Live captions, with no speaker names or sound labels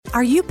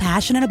Are you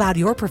passionate about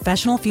your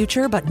professional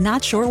future but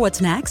not sure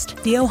what's next?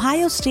 The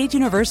Ohio State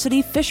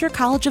University Fisher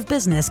College of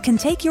Business can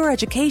take your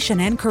education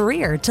and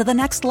career to the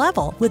next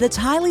level with its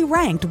highly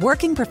ranked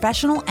working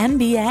professional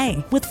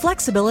MBA. With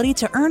flexibility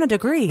to earn a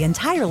degree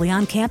entirely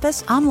on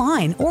campus,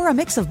 online, or a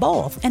mix of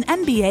both, an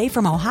MBA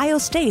from Ohio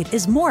State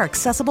is more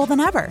accessible than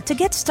ever. To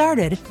get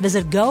started,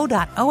 visit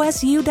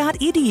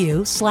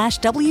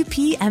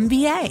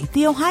go.osu.edu/WPMBA,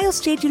 the Ohio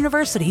State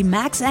University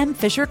Max M.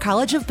 Fisher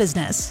College of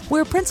Business,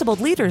 where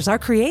principled leaders are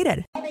created.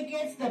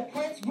 Against the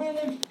prince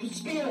ruling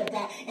spirit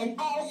and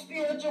all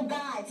spiritual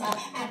guides.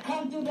 I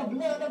come through the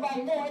blood of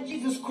our Lord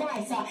Jesus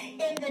Christ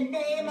in the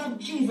name of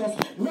Jesus.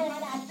 Lord,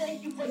 I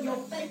thank you for your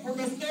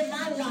faithfulness in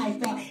my life.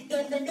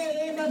 In the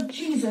name of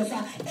Jesus,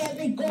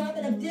 every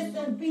garment of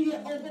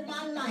disobedience over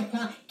my life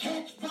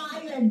catch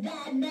fire and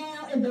die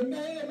now in the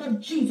name of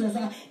Jesus.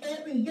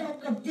 Every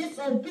yoke of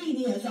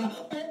disobedience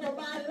over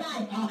my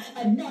life,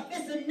 enough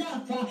is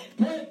enough.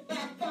 Break by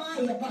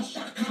fire, in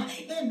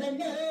the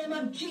name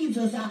of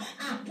Jesus.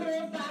 I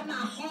purify my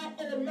heart,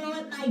 oh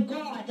Lord, my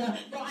God,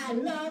 for I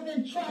love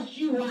and trust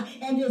you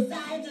and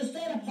desire to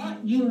set apart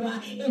you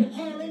in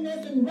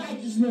holiness and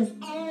righteousness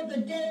all the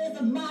days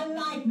of my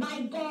life,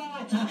 my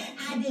God.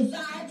 I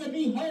desire to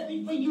be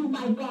holy for you,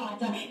 my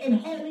God, and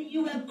holy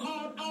you have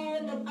called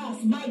all of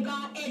us, my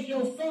God, as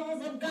your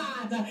sons of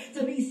God,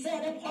 to be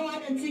set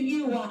apart unto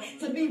you,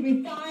 to be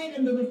refined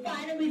in the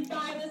refining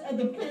fires of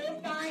the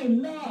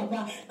purifying love,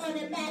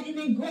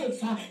 unimagining grace,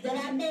 that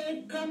I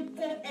may come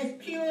forth as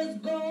pure as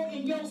gold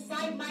in your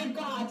sight, my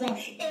God.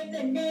 In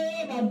the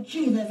name of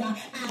Jesus, I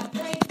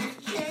break the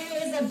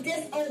chains of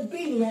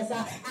disobedience.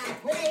 I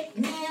break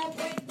now,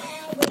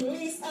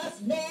 release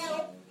us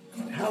now.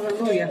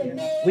 Hallelujah.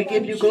 We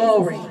give you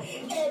glory.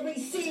 Every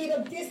seed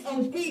of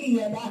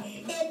disobedience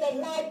in the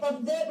life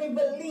of every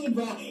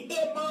believer,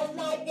 in my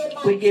life, in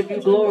my we give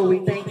you glory.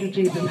 We thank you,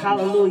 Jesus.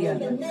 Hallelujah.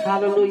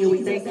 Hallelujah.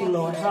 We thank you,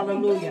 Lord.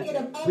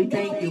 Hallelujah. We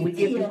thank you. We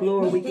give you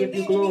glory. We give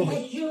you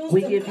glory.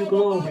 We give you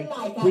glory.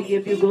 We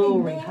give you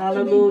glory.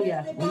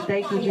 Hallelujah. We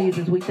thank you,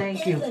 Jesus. We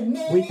thank you.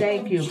 We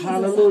thank you.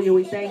 Hallelujah.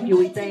 We thank you.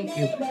 We thank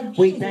you.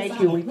 We thank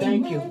you. We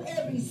thank you.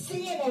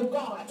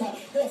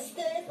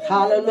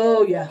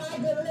 Hallelujah.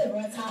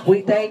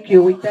 We thank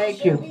you. We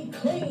thank you.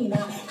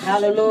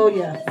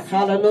 Hallelujah.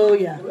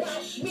 Hallelujah.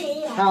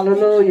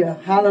 Hallelujah.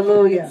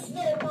 Hallelujah.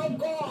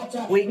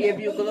 We give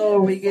you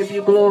glory. We give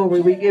you glory.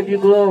 We give you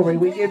glory.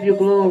 We give you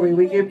glory.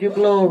 We give you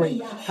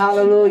glory.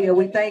 Hallelujah.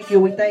 We thank you.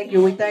 We thank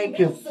you. We thank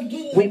you.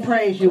 We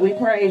praise you. We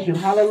praise you.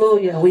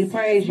 Hallelujah. We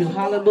praise you.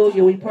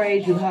 Hallelujah. We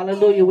praise you.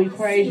 Hallelujah. We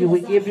praise you.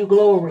 We give you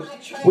glory.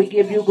 We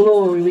give you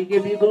glory. We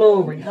give you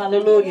glory.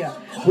 Hallelujah.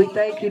 We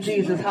thank you,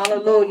 Jesus.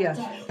 Hallelujah.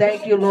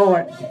 Thank you,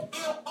 Lord.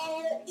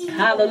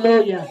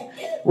 Hallelujah.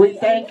 We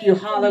thank you.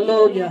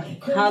 Hallelujah.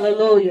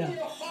 Hallelujah.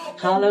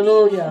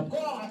 Hallelujah.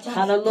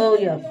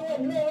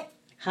 Hallelujah.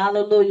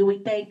 Hallelujah. We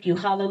thank you.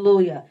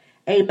 Hallelujah.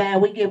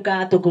 Amen. We give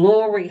God the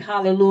glory.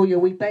 Hallelujah.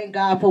 We thank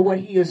God for what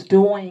he is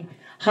doing.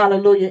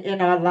 Hallelujah.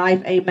 In our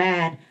life.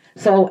 Amen.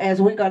 So as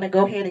we're going to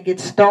go ahead and get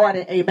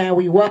started, amen,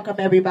 we welcome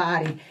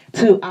everybody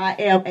to I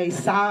Am a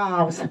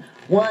Psalms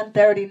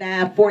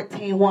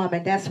 139:14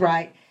 woman. That's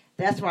right.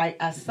 That's right.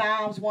 A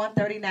Psalms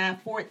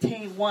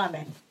 139:14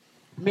 woman.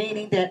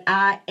 Meaning that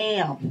I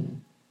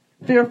am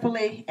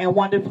fearfully and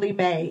wonderfully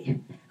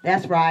made.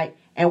 That's right.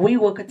 And we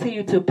will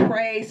continue to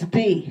praise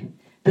thee,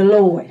 the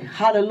Lord.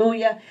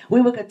 Hallelujah.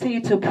 We will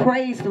continue to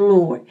praise the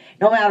Lord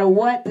no matter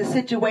what the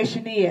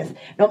situation is,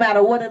 no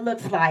matter what it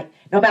looks like,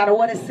 no matter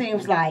what it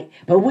seems like.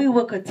 But we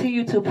will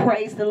continue to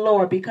praise the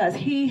Lord because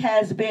he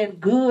has been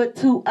good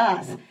to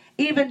us.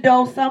 Even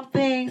though some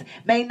things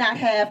may not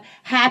have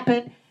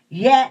happened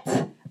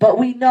yet, but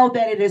we know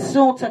that it is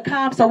soon to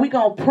come, so we're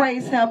going to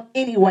praise him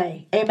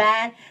anyway.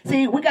 Amen.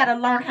 See, we got to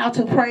learn how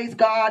to praise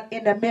God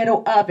in the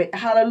middle of it.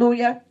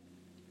 Hallelujah.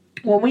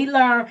 When we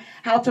learn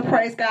how to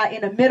praise God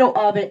in the middle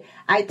of it,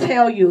 I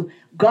tell you,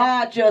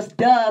 God just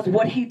does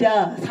what he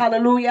does.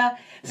 Hallelujah.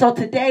 So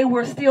today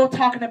we're still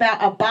talking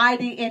about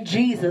abiding in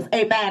Jesus.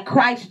 Amen.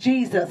 Christ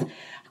Jesus,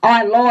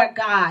 our Lord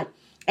God.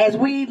 As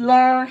we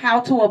learn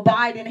how to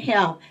abide in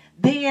him,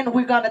 then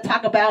we're going to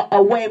talk about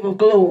a wave of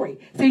glory.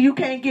 See, you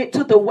can't get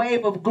to the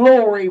wave of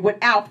glory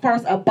without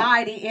first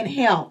abiding in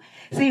him.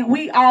 See,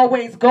 we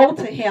always go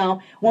to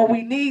him when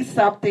we need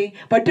something,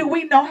 but do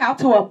we know how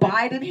to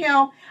abide in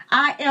him?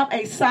 I am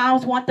a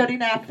Psalms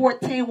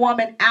 139:14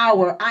 woman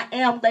hour. I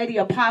am Lady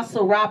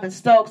Apostle Robin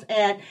Stokes,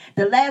 and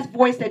the last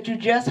voice that you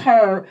just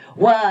heard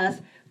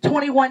was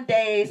 21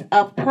 Days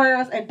of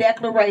Prayers and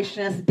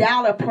Declarations,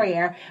 Dollar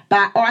Prayer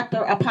by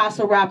Arthur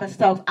Apostle Robin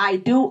Stokes. I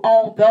do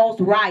own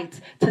those rights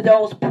to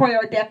those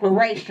prayer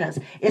declarations.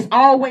 It's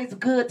always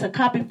good to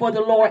come before the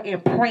Lord in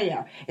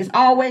prayer. It's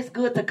always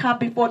good to come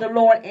before the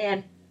Lord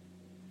and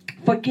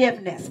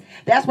forgiveness.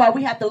 That's why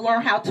we have to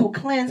learn how to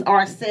cleanse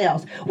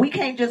ourselves. We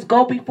can't just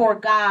go before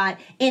God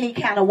any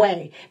kind of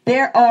way.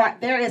 There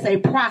is a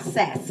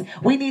process.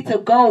 We need to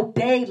go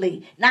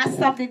daily, not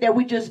something that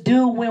we just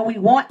do when we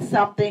want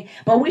something,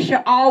 but we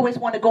should always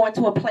want to go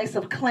into a place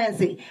of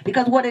cleansing,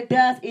 because what it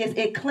does is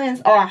it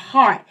cleanses our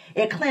heart,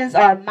 it cleanses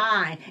our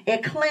mind,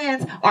 it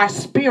cleanses our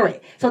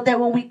spirit, so that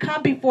when we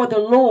come before the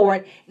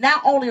Lord,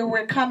 not only are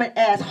we coming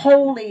as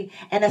holy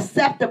and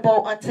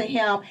acceptable unto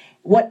him,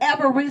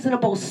 whatever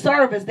reasonable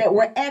service that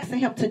we're asking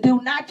him to do,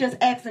 not just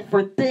asking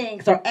for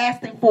things or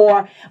asking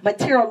for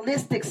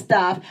materialistic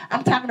stuff.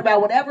 I'm talking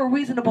about whatever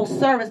reasonable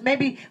service.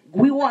 Maybe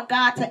we want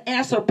God to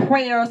answer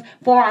prayers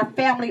for our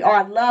family or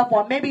our loved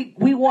one. Maybe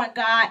we want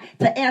God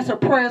to answer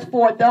prayers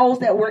for those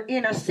that we're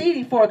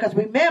interceding for, because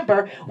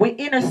remember, we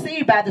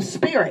intercede by the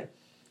Spirit.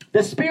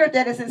 The Spirit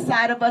that is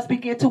inside of us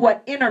begin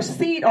to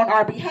intercede on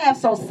our behalf.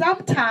 So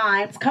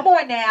sometimes, come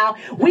on now,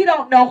 we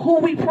don't know who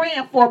we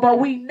praying for, but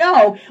we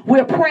know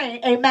we're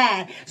praying.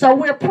 Amen. So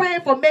we're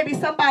praying for maybe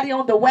somebody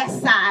on the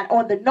west side,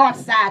 on the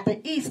north side,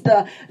 the east,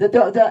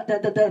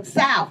 the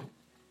south.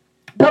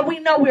 But we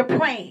know we're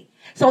praying.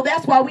 So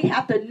that's why we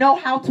have to know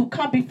how to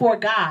come before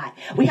God.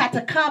 We have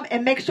to come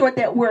and make sure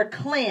that we're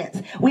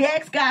cleansed. We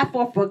ask God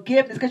for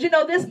forgiveness, because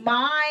this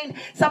mind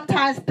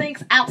sometimes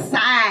thinks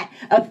outside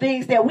of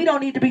things that we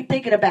don't need to be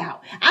thinking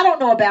about. I don't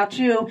know about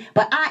you,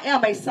 but I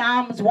am a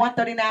Psalms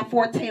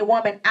 139:14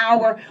 woman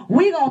hour.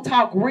 We gonna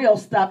talk real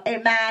stuff.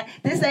 Amen.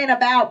 This ain't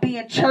about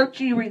being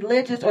churchy,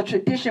 religious, or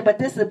tradition, but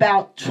this is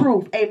about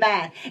truth.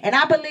 Amen. And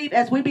I believe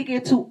as we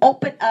begin to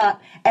open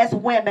up as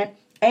women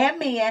and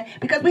men,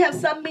 because we have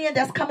some men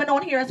that's coming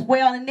on here as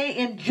well, and they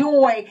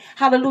enjoy,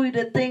 hallelujah,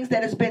 the things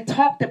that has been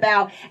talked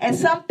about, and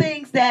some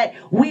things that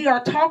we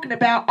are talking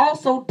about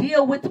also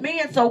deal with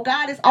men. So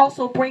God is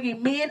also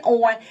bringing men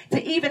on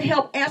to even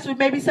help answer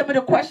maybe some of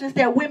the questions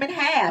that women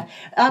have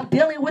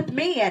dealing with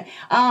men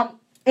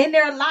in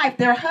their life,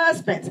 their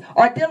husbands,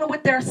 or dealing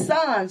with their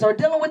sons, or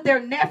dealing with their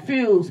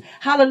nephews.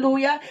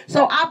 Hallelujah.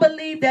 So I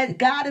believe that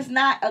God is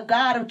not a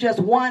God of just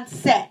one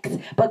sex,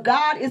 but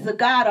God is a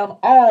God of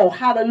all.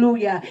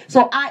 Hallelujah.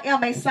 So I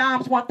am a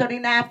Psalms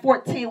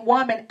 139:14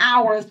 woman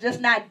hours, just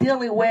not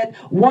dealing with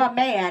one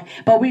man.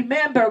 But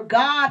remember,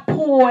 God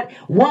pulled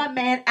one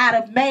man out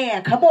of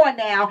man. Come on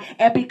now.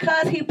 And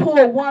because he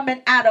pulled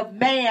woman out of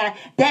man,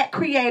 that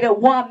created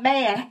one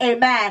man.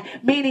 Amen.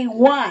 Meaning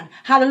one.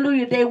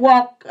 Hallelujah. They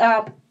walk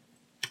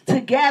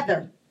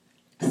together,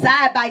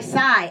 side by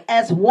side,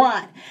 as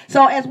one.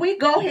 So as we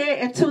go here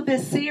into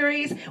this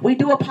series, we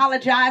do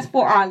apologize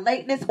for our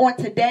lateness on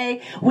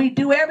today. We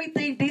do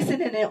everything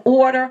decent and in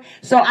order.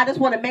 So I just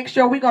want to make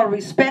sure we're going to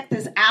respect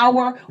this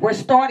hour. We're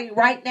starting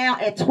right now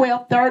at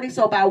 12:30.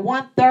 So by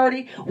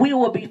 1:30, we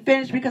will be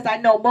finished, because I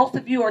know most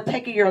of you are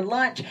taking your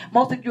lunch.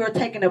 Most of you are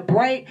taking a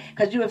break,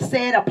 because you have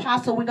said,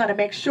 Apostle, we're going to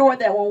make sure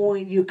that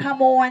when you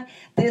come on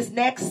this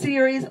next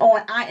series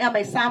on I Am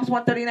a Psalms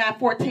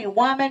 139:14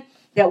 woman,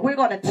 that we're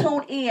going to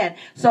tune in.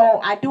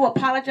 So I do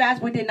apologize.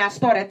 We did not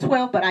start at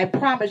 12, but I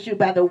promise you,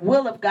 by the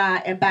will of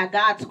God and by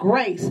God's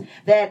grace,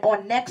 that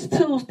on next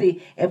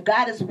Tuesday, if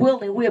God is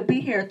willing, we'll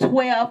be here at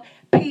 12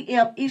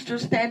 p.m. Eastern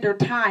Standard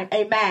Time.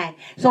 Amen.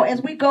 So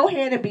as we go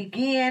ahead and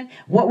begin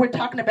what we're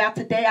talking about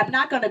today, I'm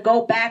not going to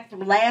go back from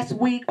last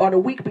week or the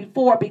week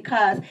before,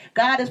 because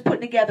God is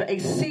putting together a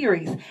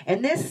series.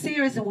 And this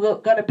series is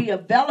going to be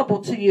available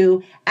to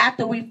you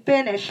after we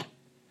finish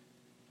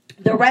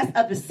the rest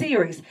of the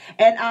series.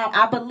 And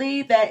I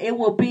believe that it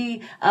will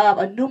be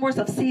a numerous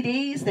of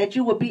CDs that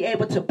you will be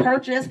able to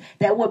purchase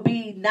that will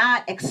be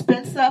not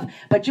expensive,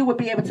 but you will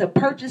be able to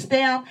purchase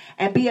them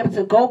and be able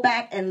to go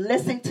back and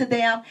listen to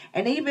them.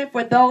 And even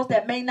for those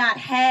that may not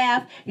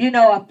have,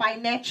 a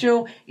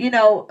financial,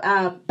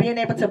 being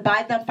able to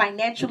buy them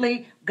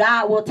financially,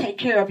 God will take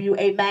care of you.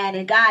 Amen.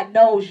 And God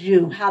knows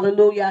you.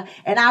 Hallelujah.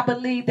 And I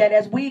believe that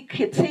as we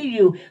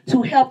continue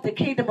to help the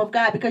kingdom of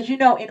God, because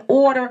in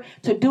order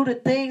to do the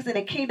things in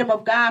the kingdom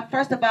of God,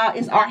 first of all,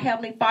 it's our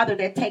Heavenly Father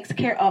that takes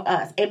care of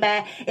us.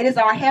 Amen. It is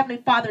our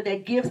Heavenly Father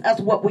that gives us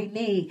what we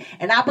need.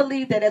 And I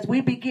believe that as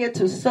we begin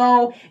to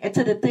sow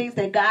into the things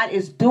that God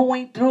is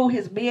doing through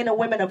his men and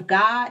women of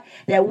God,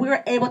 that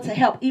we're able to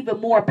help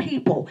even more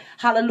people.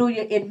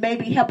 Hallelujah. It may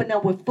be helping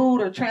them with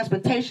food or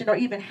transportation or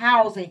even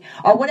housing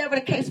or whatever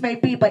the case may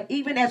be. But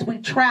even as we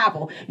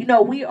travel,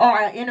 we are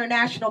an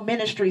international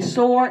ministry,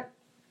 SWORD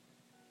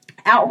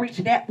Outreach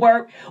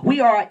Network. We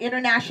are an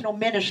international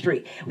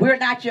ministry. We're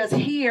not just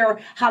here,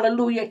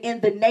 hallelujah,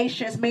 in the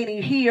nations,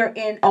 meaning here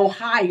in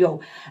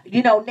Ohio.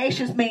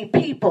 Nations mean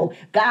people.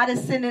 God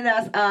is sending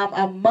us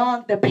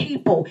among the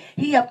people.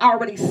 He have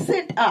already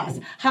sent us,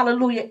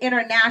 hallelujah,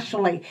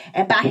 internationally.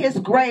 And by his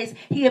grace,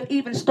 he have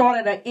even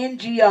started an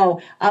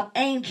NGO,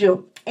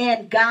 Angel,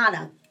 in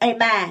Ghana.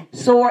 Amen.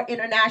 SOAR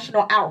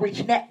International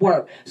Outreach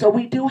Network. So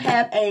we do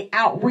have a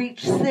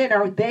outreach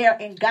center there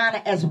in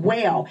Ghana as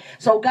well.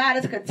 So God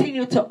has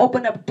continued to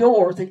open up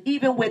doors. And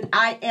even with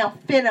I Am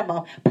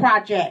FINIMA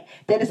project,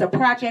 that is a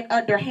project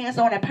under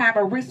Hands-On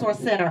Empowerment Resource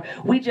Center.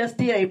 We just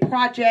did a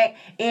project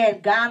in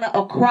Ghana,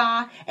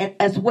 Accra, and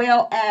as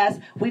well as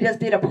we just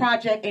did a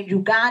project in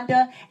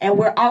Uganda. And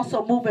we're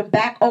also moving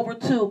back over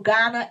to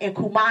Ghana and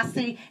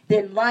Kumasi,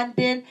 then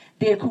London,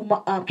 then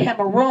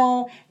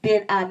Cameroon,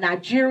 then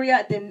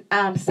Nigeria, then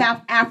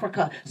South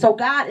Africa. So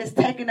God is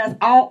taking us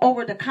all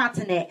over the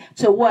continent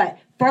to what?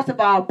 First of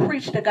all,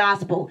 preach the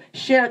gospel,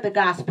 share the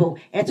gospel,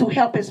 and to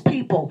help his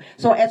people.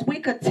 So as we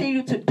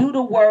continue to do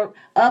the work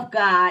of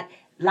God,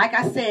 like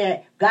I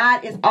said,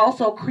 God is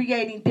also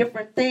creating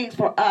different things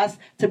for us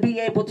to be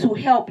able to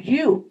help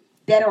you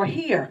that are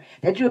here,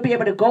 that you'll be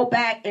able to go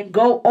back and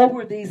go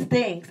over these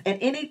things. And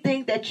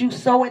anything that you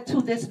sow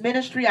into this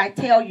ministry, I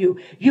tell you,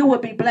 you will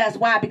be blessed.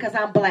 Why? Because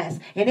I'm blessed.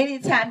 And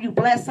anytime you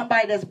bless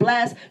somebody that's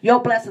blessed, your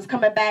blessing's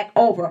coming back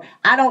over.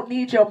 I don't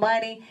need your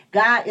money.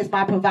 God is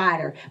my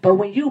provider. But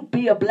when you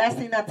be a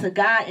blessing unto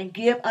God and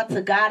give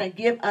unto God and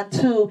give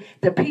unto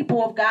the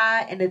people of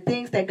God and the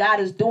things that God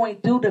is doing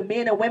through the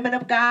men and women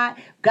of God,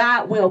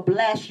 God will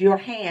bless your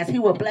hands. He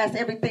will bless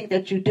everything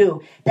that you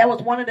do. That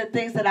was one of the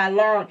things that I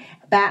learned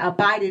by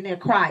abiding in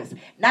Christ.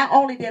 Not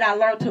only did I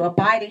learn to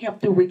abide in him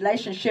through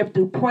relationship,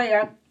 through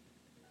prayer,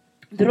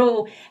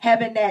 through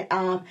having that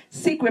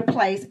secret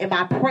place in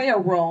my prayer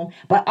room,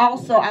 but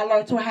also I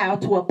learned how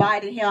to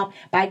abide in him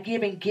by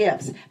giving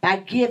gifts, by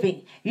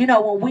giving. You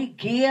know, when we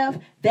give,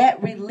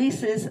 that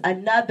releases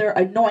another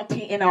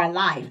anointing in our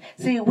life.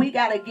 See, we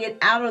got to get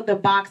out of the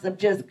box of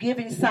just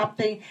giving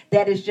something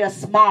that is just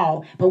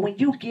small. But when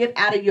you give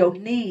out of your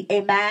need,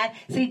 amen.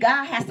 See,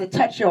 God has to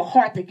touch your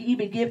heart to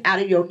even give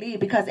out of your need,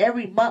 because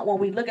every month when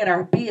we look at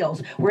our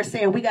bills, we're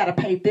saying we got to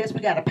pay this, we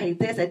got to pay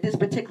this at this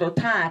particular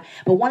time.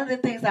 But one of the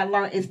things I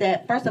learned is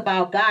that, first of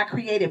all, God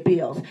created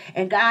bills,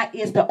 and God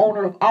is the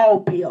owner of all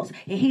bills,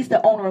 and he's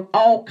the owner of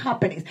all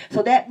companies.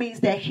 So that means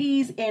that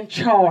he's in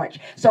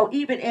charge. So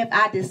even if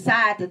I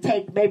decide to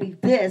take maybe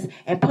this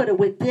and put it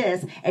with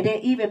this, and then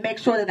even make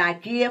sure that I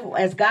give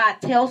as God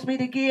tells me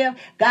to give,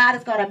 God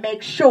is going to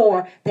make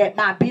sure that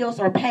my bills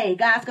are paid.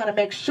 God's going to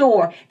make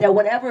sure that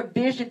whatever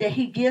vision that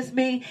he gives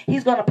me,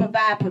 he's going to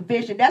provide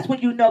provision. That's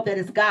when you know that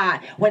it's God.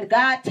 When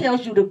God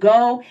tells you to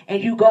go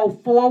and you go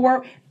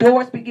forward,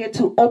 doors begin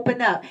to open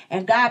up,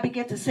 and God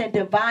begin to send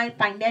divine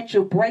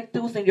financial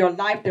breakthroughs in your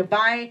life,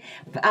 divine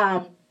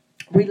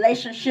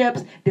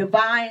relationships,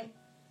 divine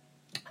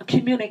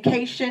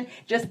communication,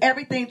 just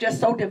everything just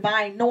so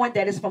divine, knowing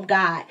that it's from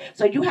God.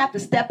 So you have to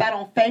step out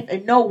on faith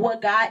and know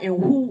what God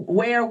and who,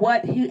 where,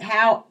 what,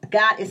 how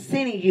God is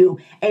sending you.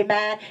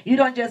 Amen. You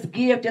don't just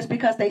give just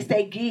because they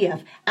say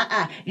give.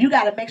 You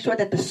got to make sure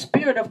that the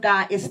Spirit of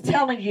God is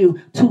telling you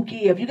to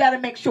give. You got to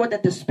make sure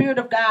that the Spirit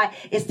of God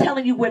is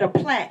telling you where to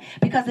plant,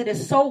 because it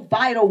is so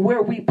vital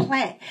where we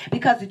plant,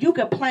 because you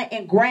can plant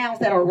in grounds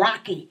that are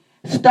rocky,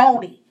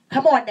 stony.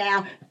 Come on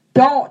now.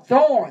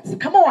 Thorns.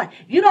 Come on.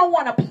 You don't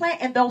want to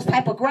plant in those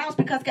type of grounds,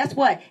 because guess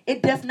what?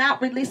 It does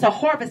not release a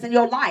harvest in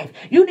your life.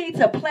 You need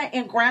to plant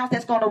in grounds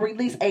that's going to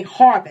release a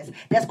harvest,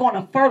 that's going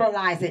to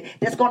fertilize it,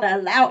 that's going to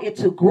allow it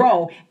to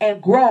grow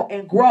and grow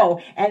and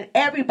grow. And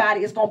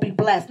everybody is going to be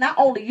blessed. Not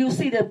only you.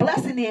 See, the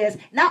blessing is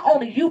not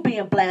only you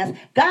being blessed,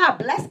 God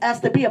bless us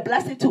to be a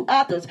blessing to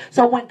others.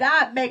 So when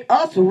God make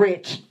us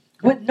rich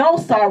with no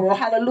sorrow,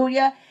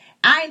 hallelujah,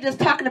 I ain't just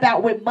talking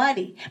about with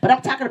money, but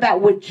I'm talking about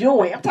with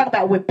joy. I'm talking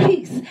about with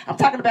peace. I'm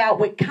talking about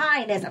with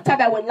kindness. I'm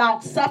talking about with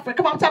long suffering.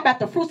 Come on, I'm talking about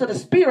the fruits of the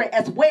Spirit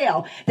as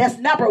well. That's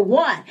number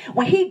one.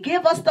 When he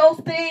give us those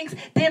things,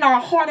 then our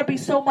heart will be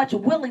so much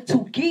willing to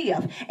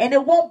give. And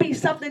it won't be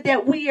something that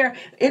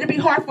it'll be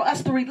hard for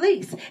us to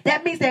release.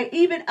 That means that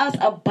even us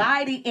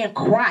abiding in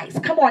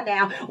Christ, come on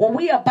now, when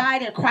we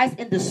abide in Christ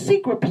in the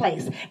secret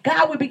place,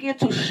 God will begin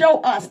to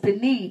show us the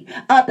need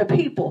of the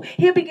people.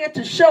 He'll begin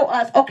to show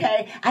us,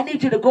 okay, I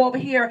need you to go over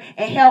here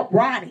and help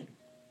Ronnie,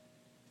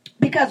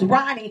 because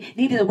Ronnie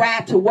needed to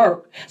ride to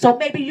work. So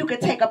maybe you can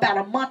take about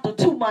a month or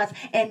 2 months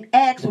and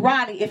ask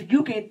Ronnie if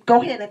you can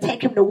go ahead and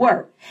take him to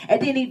work. And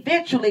then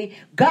eventually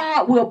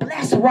God will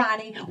bless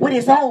Ronnie with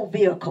his own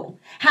vehicle.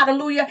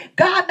 Hallelujah.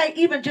 God may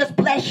even just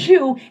bless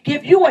you,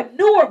 give you a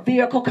newer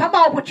vehicle. Come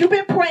on, what you've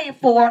been praying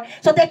for,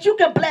 so that you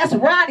can bless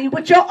Ronnie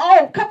with your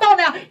own. Come on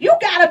now. You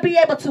got to be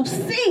able to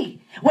see.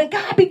 When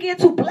God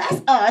begins to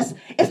bless us,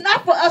 it's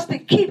not for us to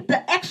keep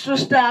the extra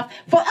stuff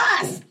for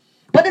us,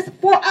 but it's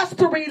for us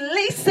to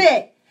release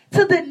it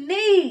to the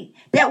need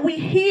that we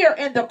hear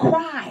in the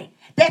cry.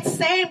 That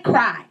same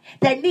cry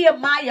that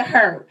Nehemiah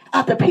heard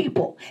of the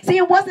people. See,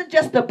 it wasn't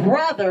just the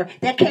brother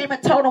that came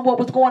and told him what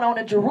was going on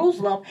in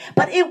Jerusalem,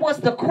 but it was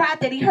the cry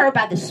that he heard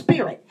by the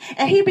Spirit.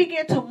 And he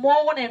began to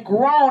mourn and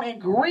groan and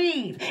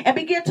grieve and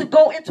began to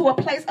go into a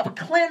place of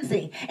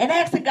cleansing and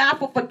asking God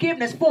for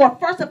forgiveness for,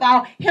 first of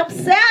all,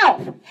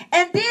 himself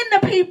and then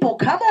the people.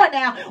 Come on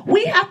now.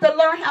 We have to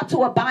learn how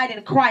to abide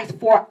in Christ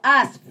for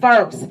us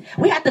first.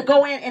 We have to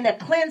go in a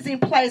cleansing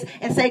place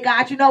and say,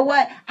 God, you know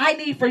what? I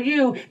need for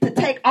you to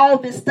take all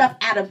this stuff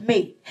out of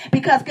me.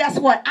 Because guess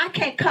what? I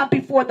can't come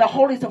before the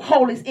holies of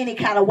holies any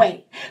kind of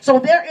way. So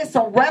there is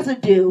some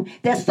residue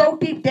that's so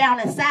deep down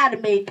inside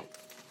of me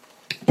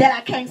that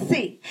I can't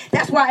see.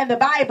 That's why in the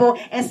Bible,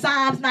 in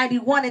Psalms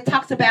 91, it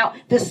talks about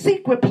the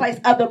secret place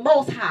of the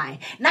Most High.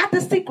 Not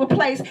the secret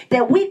place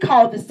that we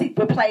call the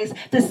secret place,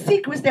 the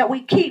secrets that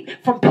we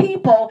keep from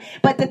people.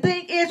 But the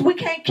thing is, we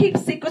can't keep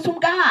secrets from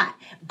God.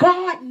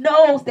 God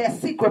knows that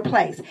secret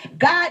place.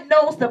 God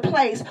knows the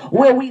place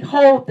where we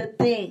hold the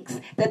things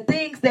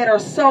that are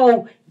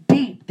so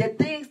deep, the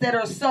things that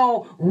are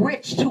so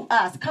rich to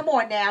us. Come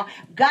on now.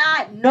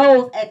 God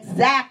knows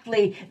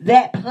exactly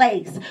that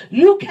place.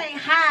 You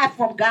can't hide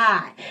from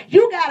God.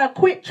 You got to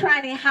quit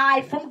trying to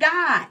hide from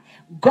God.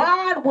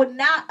 God would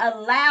not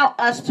allow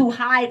us to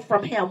hide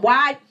from him.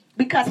 Why?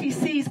 Because he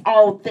sees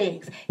all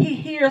things. He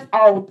hears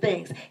all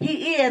things.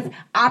 He is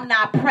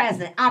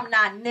omnipresent,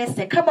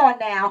 omniscient. Come on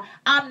now.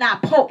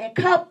 Omnipotent.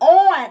 Come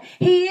on.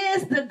 He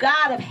is the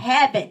God of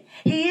heaven.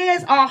 He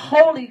is our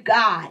holy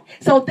God.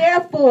 So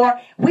therefore,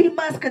 we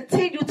must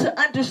continue to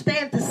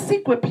understand the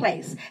secret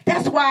place.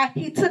 That's why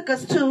he took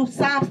us to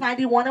Psalms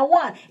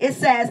 91:1. It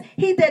says,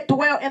 he that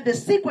dwell in the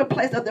secret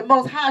place of the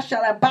Most High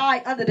shall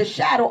abide under the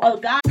shadow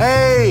of God.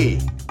 Hey!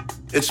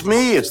 It's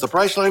me. It's the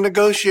Priceline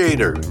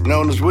Negotiator,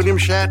 known as William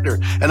Shatner.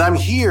 And I'm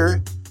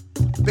here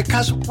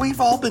because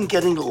we've all been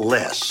getting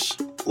less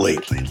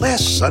lately.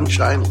 Less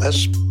sunshine,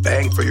 less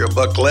bang for your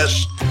buck,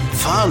 less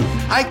fun.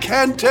 I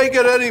can't take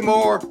it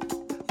anymore.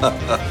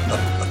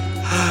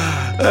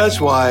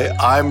 That's why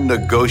I'm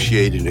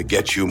negotiating to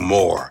get you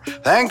more.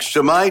 Thanks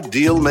to my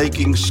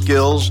deal-making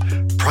skills,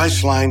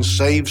 Priceline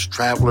saves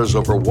travelers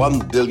over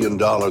 $1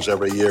 billion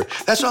every year.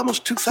 That's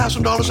almost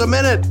 $2,000 a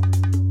minute.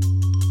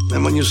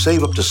 And when you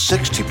save up to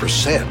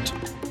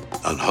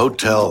 60% on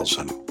hotels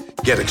and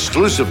get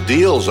exclusive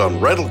deals on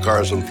rental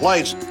cars and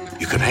flights,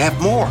 you can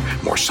have more.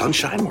 More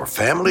sunshine, more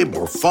family,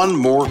 more fun,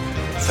 more.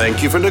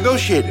 Thank you for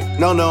negotiating.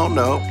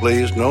 No,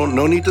 please. No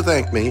need to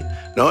thank me.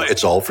 No,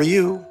 it's all for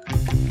you.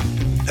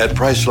 At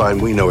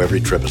Priceline, we know every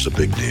trip is a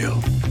big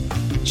deal.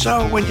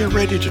 So when you're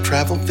ready to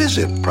travel,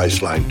 visit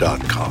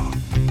Priceline.com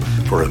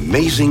for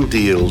amazing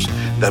deals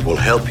that will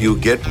help you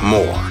get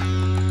more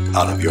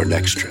out of your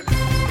next trip.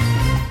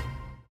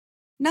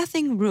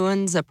 Nothing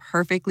ruins a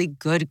perfectly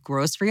good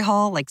grocery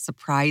haul like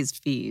surprise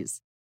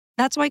fees.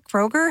 That's why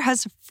Kroger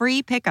has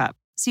free pickup,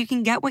 so you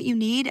can get what you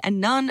need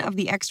and none of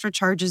the extra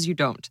charges you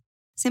don't.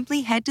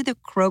 Simply head to the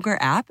Kroger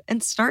app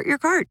and start your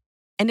cart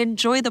and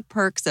enjoy the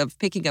perks of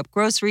picking up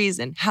groceries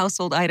and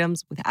household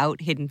items without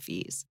hidden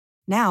fees.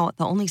 Now,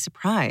 the only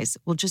surprise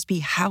will just be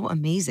how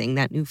amazing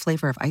that new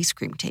flavor of ice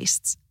cream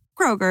tastes.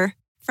 Kroger,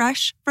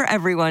 fresh for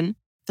everyone.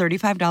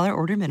 $35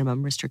 order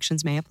minimum.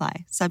 Restrictions may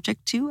apply.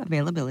 Subject to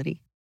availability.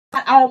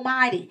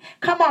 Almighty.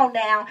 Come on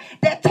now.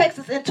 That takes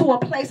us into a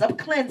place of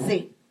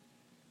cleansing.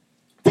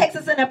 Takes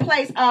us in a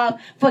place of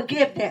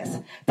forgiveness.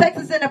 Takes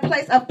us in a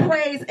place of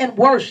praise and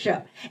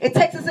worship. It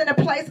takes us in a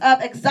place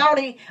of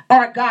exalting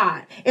our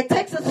God. It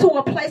takes us to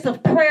a place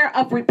of prayer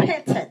of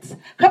repentance.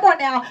 Come on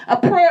now. A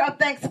prayer of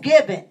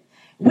thanksgiving.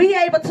 We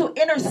able to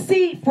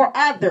intercede for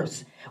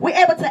others.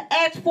 We're able to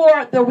ask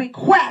for the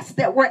requests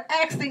that we're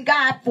asking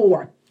God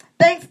for.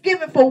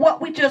 Thanksgiving for what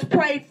we just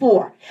prayed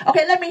for.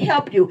 Okay, let me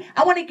help you.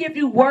 I want to give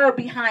you word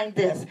behind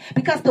this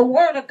because the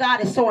word of God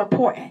is so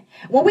important.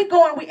 When we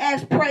go and we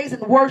ask praise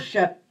and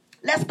worship,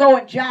 let's go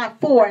in John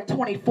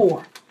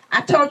 4:24. I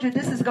told you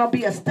this is going to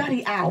be a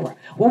study hour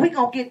where we're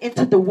going to get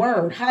into the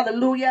word.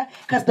 Hallelujah.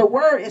 Because the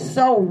word is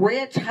so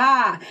rich.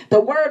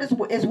 The word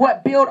is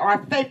what build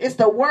our faith. It's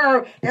the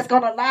word that's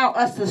going to allow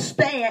us to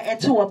stand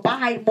and to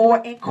abide more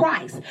in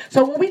Christ.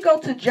 So when we go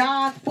to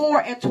John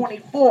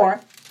 4:24,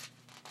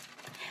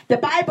 the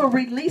Bible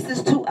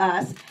releases to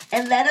us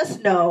and let us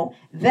know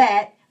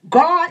that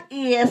God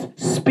is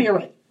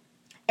spirit.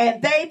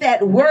 And they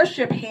that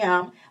worship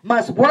him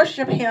must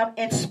worship him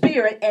in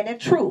spirit and in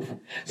truth.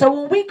 So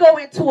when we go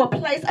into a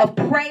place of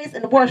praise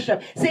and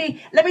worship, see,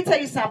 let me tell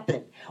you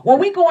something. When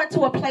we go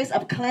into a place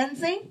of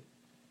cleansing,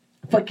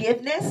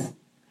 forgiveness,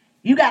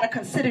 you got to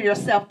consider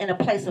yourself in a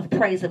place of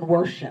praise and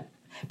worship.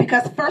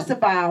 Because first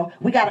of all,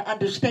 we got to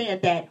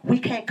understand that we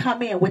can't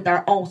come in with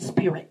our own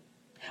spirit.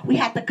 We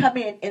have to come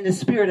in the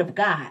spirit of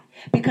God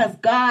because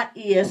God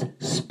is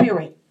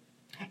spirit.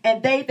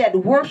 And they that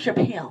worship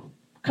him,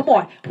 come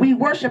on, we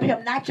worship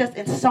him not just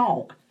in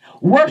song.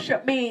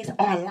 Worship means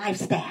our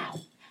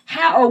lifestyle.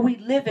 How are we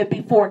living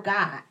before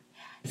God?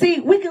 See,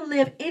 we can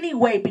live any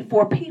way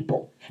before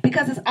people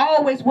because it's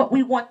always what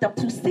we want them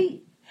to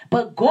see.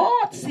 But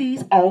God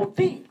sees all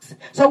things.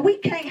 So we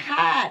can't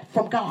hide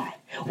from God.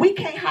 We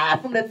can't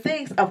hide from the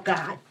things of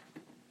God.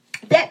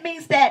 That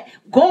means that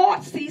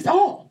God sees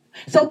all.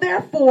 So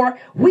therefore,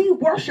 we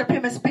worship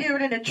him in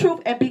spirit and in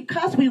truth. And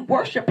because we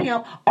worship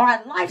him,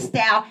 our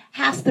lifestyle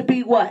has to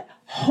be what?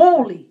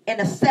 Holy and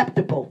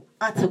acceptable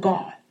unto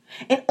God.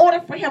 In order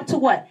for him to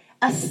what?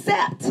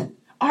 Accept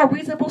our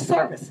reasonable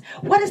service.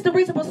 What is the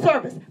reasonable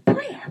service?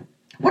 Prayer.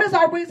 What is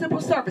our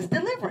reasonable service?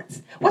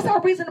 Deliverance. What's our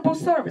reasonable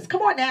service?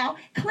 Come on now.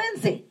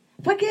 Cleansing.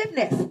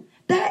 Forgiveness.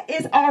 That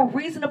is our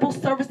reasonable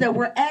service that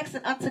we're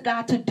asking unto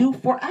God to do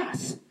for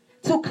us.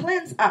 To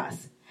cleanse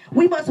us.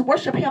 We must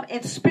worship him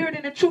in spirit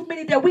and in truth,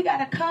 meaning that we got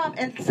to come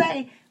and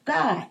say,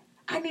 God,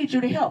 I need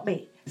you to help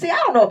me. See, I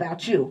don't know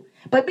about you,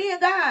 but me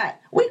and God,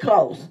 we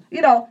close.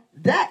 You know,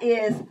 that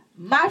is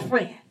my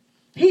friend.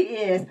 He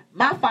is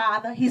my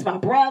father. He's my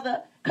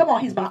brother. Come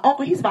on, he's my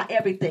uncle. He's my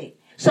everything.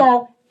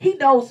 So he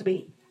knows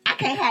me. I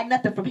can't hide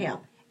nothing from him.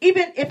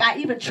 Even if I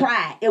even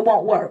try, it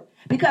won't work.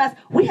 Because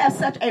we have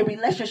such a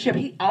relationship,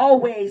 he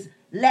always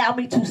allowed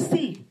me to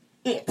see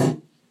it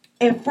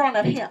in front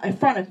of him, in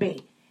front of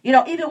me. You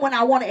know, even when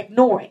I want to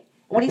ignore it.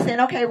 When he's saying,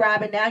 okay,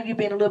 Robin, now you've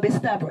been a little bit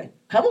stubborn.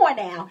 Come on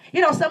now.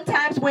 You know,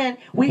 sometimes when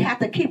we have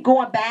to keep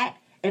going back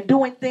and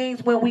doing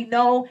things when we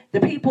know the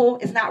people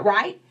is not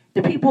right,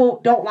 the people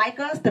don't like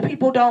us, the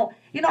people don't,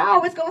 you know, I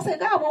always go and say,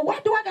 God, well,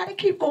 why do I got to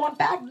keep going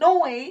back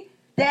knowing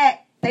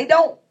that they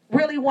don't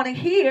really want to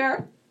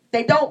hear,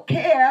 they don't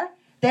care,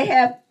 they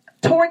have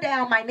tore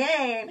down my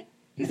name.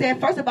 He said,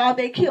 first of all,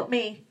 they killed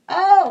me.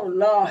 Oh,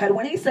 Lord.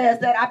 When he says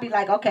that, I'll be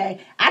like, okay,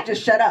 I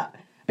just shut up.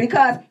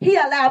 Because he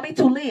allowed me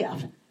to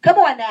live. Come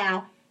on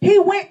now. He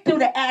went through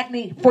the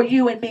agony for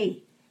you and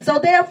me. So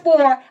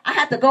therefore, I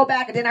have to go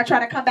back and then I try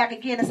to come back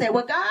again and say,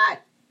 well, God,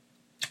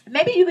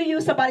 maybe you can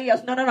use somebody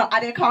else. No. I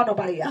didn't call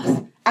nobody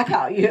else. I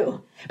called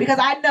you. Because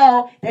I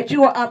know that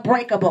you are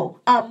unbreakable,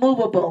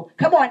 unmovable.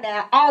 Come on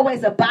now.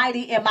 Always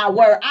abiding in my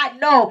word. I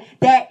know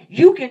that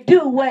you can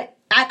do what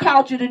I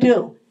called you to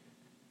do.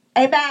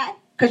 Amen.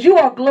 Because you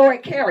are a glory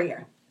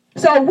carrier.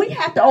 So we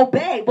have to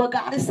obey what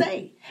God is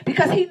saying.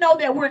 Because he knows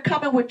that we're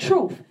coming with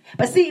truth.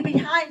 But see,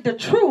 behind the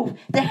truth,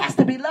 there has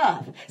to be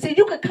love. See,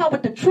 you can come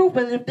with the truth,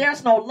 but if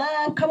there's no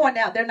love, come on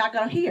now, they're not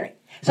going to hear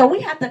it. So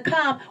we have to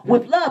come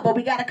with love, but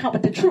we got to come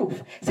with the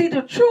truth. See,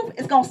 the truth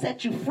is going to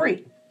set you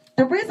free.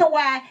 The reason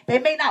why they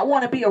may not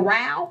want to be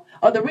around,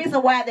 or the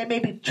reason why they may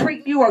be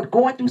treating you or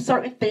going through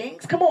certain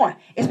things, come on,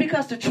 it's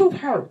because the truth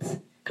hurts.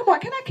 Come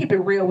on, can I keep it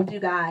real with you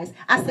guys?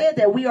 I said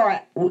that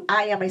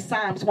I am a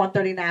Psalms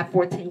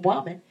 139:14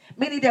 woman,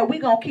 meaning that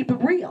we're going to keep it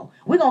real.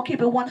 We're going to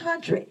keep it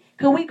 100.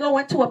 Can we go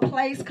into a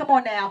place? Come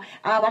on now.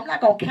 I'm not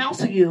going to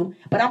counsel you,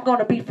 but I'm going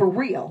to be for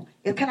real.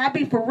 Can I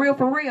be for real,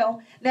 for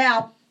real?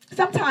 Now,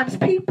 sometimes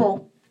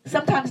people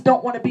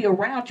don't want to be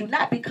around you,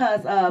 not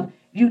because of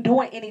you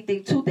doing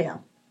anything to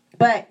them,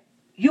 but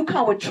you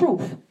come with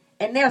truth,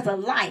 and there's a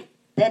light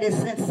that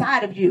is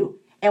inside of you.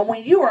 And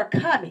when you are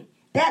coming,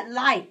 that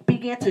light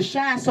began to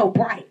shine so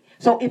bright.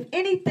 So if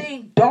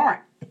anything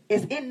dark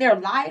is in their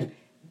life,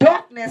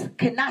 darkness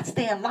cannot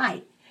stand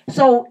light.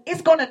 So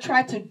it's going to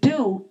try to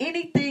do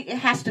anything it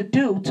has to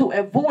do to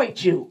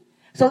avoid you.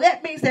 So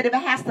that means that if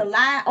it has to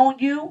lie on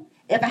you,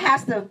 if it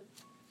has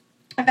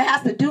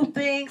to do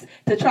things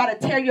to try to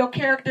tear your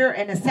character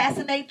and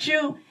assassinate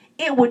you,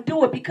 it would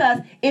do it because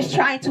it's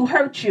trying to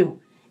hurt you.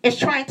 It's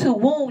trying to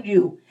wound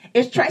you.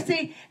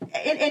 See,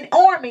 in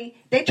army,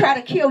 they try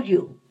to kill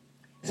you.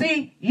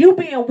 See, you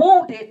being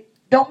wounded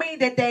don't mean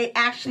that they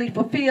actually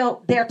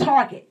fulfill their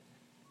target.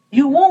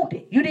 You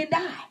wounded. You didn't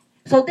die.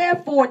 So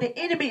therefore, the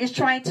enemy is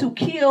trying to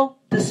kill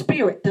the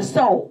spirit, the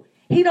soul.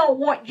 He don't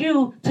want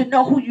you to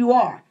know who you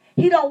are.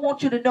 He don't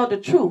want you to know the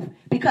truth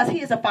because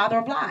he is a father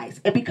of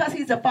lies. And because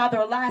he's a father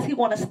of lies, he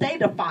want to stay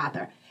the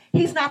father.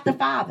 He's not the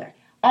father.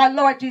 Our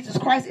Lord Jesus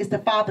Christ is the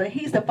father.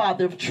 He's the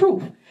father of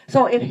truth.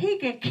 So if he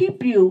can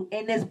keep you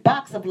in this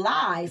box of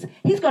lies,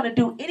 he's going to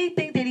do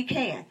anything that he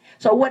can.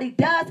 So what he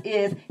does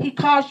is he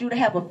causes you to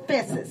have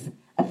offenses.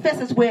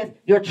 Offenses with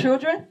your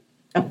children.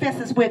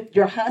 Offenses with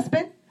your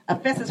husband.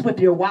 Offenses with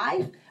your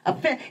wife.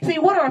 See,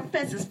 what are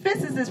offenses?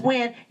 Offenses is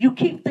when you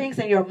keep things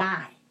in your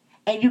mind.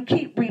 And you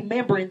keep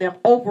remembering them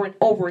over and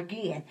over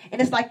again. And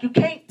it's like you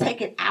can't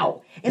take it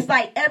out. It's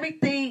like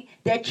everything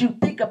that you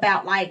think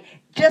about, like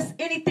just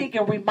anything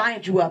can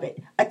remind you of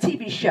it. A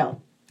TV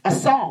show, a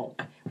song.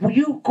 When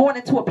you going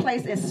into a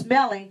place and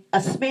smelling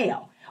a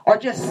smell. Or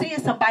just seeing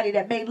somebody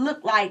that may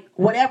look like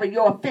whatever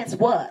your offense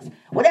was.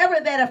 Whatever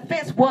that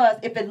offense was,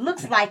 if it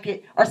looks like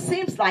it or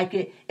seems like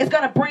it, it's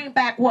going to bring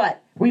back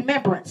what?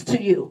 Remembrance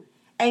to you.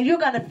 And you're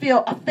going to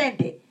feel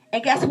offended.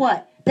 And guess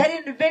what? That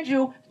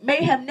individual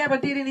may have never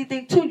did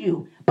anything to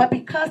you. But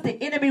because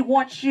the enemy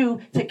wants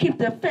you to keep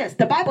the offense.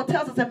 The Bible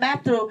tells us in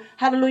Matthew,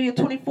 hallelujah,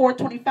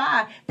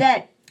 24:25,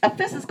 that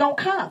offense is going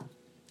to come.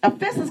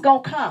 Offense is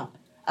going to come.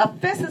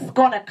 Offense is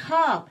going to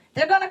come.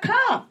 They're going to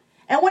come.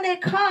 And when they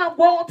come,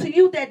 woe to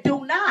you that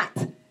do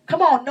not.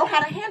 Come on, know how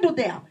to handle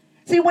them.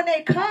 See, when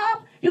they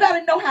come, you got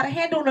to know how to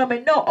handle them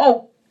and know,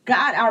 oh,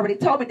 God already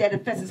told me that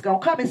offense is going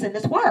to come. It's in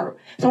this word.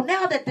 So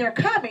now that they're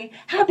coming,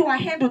 how do I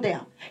handle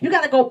them? You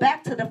got to go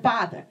back to the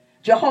Father.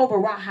 Jehovah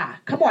Raha.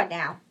 Come on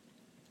now.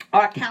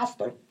 Our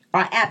counselor,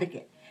 our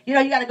advocate. You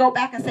know, you got to go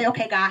back and say,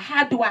 okay, God,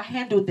 how do I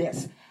handle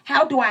this?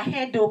 How do I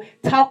handle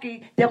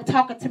them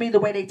talking to me the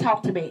way they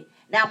talk to me?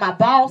 Now, my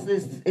boss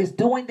is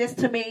doing this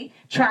to me,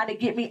 trying to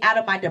get me out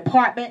of my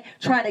department,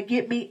 trying to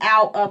get me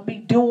out of me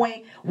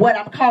doing what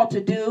I'm called to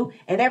do.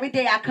 And every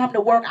day I come to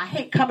work, I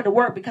hate coming to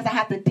work because I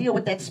have to deal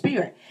with that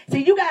spirit.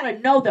 See, you got to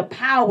know the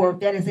power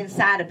that is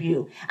inside of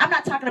you. I'm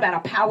not talking about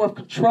a power of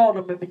control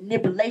or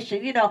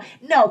manipulation. You know,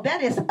 no,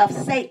 that is of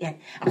Satan.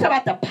 I'm talking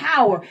about the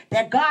power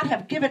that God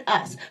have given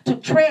us to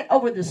tread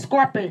over the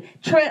scorpion,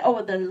 tread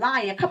over the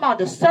lion. Come on,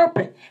 the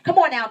serpent. Come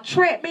on now,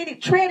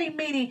 treading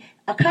meaning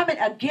coming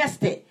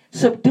against it,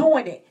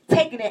 subduing it,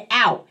 taking it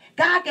out.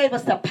 God gave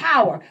us the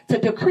power to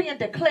decree and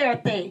declare a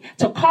thing,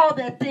 to call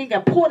that thing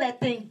and pull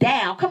that thing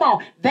down. Come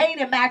on, vain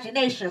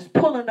imaginations,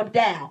 pulling them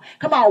down.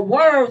 Come on,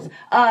 words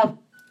of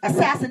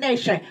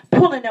assassination,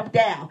 pulling them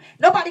down.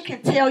 Nobody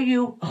can tell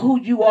you who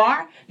you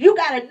are. You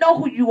got to know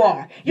who you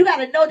are. You got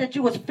to know that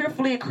you was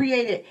fearfully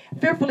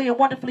and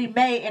wonderfully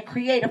made and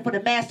created for the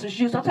master's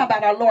use. I'm talking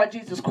about our Lord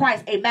Jesus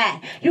Christ.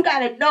 Amen. You got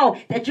to know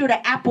that you're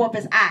the apple of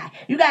his eye.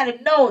 You got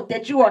to know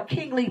that you are a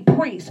kingly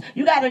priest.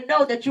 You got to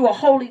know that you're a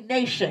holy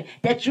nation,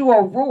 that you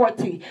are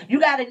royalty. You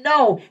got to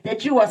know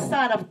that you are a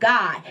son of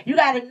God. You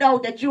got to know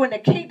that you're in the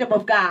kingdom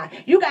of God.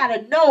 You got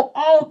to know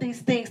all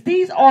these things.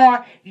 This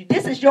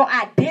is your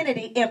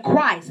identity in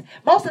Christ.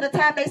 Most of the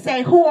time they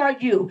say, who are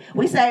you?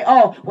 We say,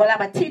 oh, well,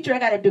 I'm a teacher. I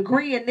got a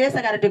degree in this.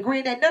 I got a degree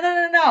in that.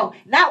 No.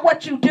 Not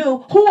what you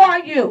do. Who are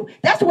you?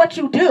 That's what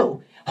you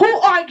do. Who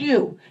are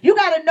you? You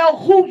got to know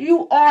who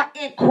you are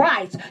in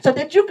Christ so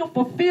that you can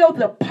fulfill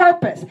the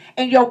purpose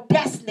and your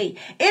destiny.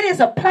 It is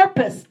a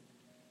purpose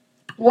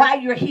why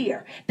you're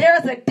here. There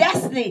is a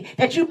destiny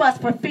that you must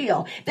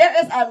fulfill. There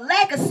is a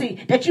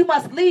legacy that you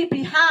must leave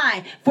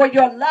behind for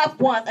your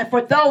loved ones and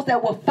for those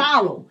that will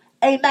follow.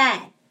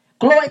 Amen.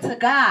 Glory to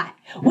God.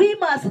 We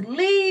must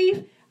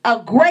leave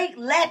a great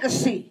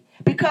legacy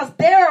because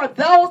there are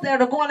those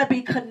that are going to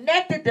be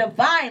connected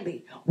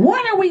divinely.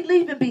 What are we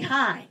leaving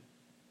behind?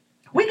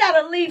 We got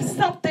to leave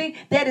something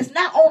that is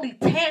not only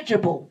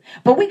tangible,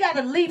 but we got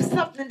to leave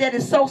something that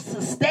is so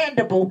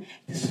substantial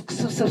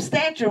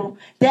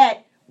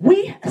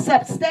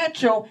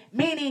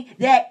meaning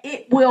that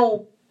it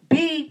will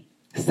be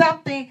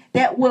something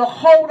that will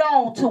hold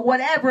on to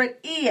whatever it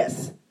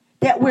is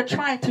that we're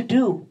trying to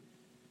do.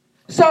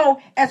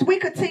 So as we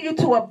continue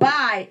to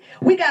abide,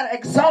 we got to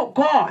exalt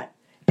God.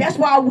 That's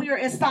why we are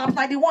in Psalms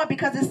 91,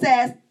 because it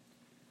says,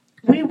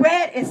 we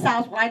read in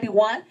Psalms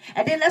 91,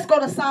 and then let's go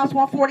to Psalms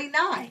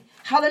 149.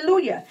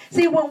 Hallelujah.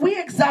 See, when we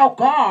exalt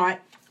God,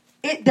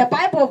 the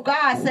Bible of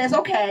God says,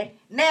 okay,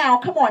 now,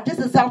 come on, just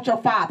exalt your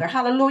Father.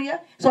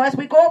 Hallelujah. So as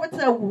we go over to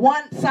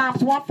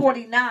Psalms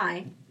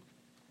 149,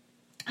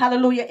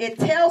 hallelujah, it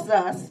tells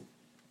us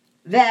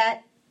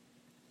that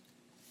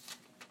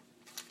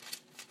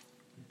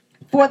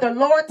for the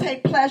Lord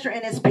take pleasure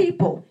in his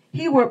people.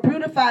 He will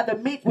beautify the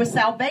meek with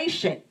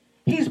salvation.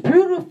 He's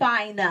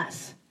beautifying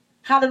us.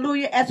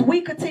 Hallelujah. As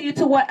we continue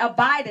to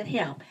abide in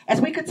him,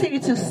 as we continue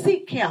to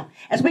seek him,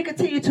 as we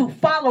continue to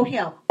follow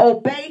him,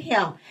 obey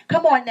him.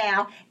 Come on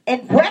now,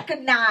 and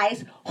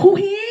recognize who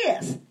he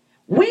is.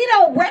 We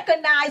don't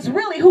recognize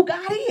really who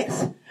God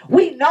is.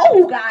 We know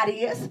who God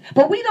is,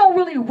 but we don't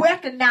really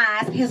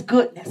recognize his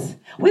goodness.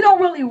 We don't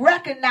really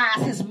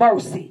recognize his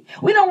mercy.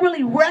 We don't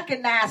really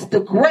recognize the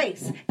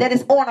grace that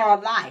is on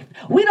our life.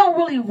 We don't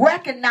really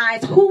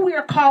recognize who we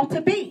are called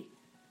to be.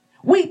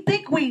 We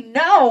think we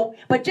know,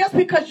 but just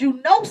because you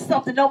know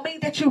something don't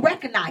mean that you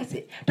recognize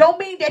it. Don't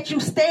mean that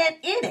you stand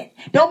in it.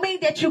 Don't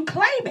mean that you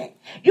claim it.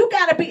 You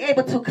got to be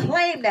able to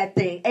claim that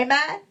thing.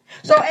 Amen?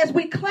 So as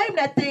we claim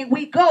that thing,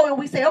 we go and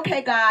we say,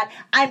 okay, God,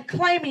 I'm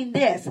claiming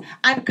this.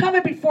 I'm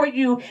coming before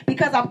you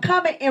because I'm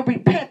coming in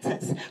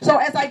repentance. So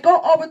as I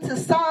go over to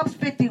Psalms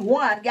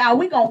 51, y'all,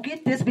 we're going to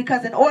get this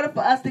because in order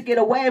for us to get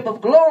a wave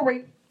of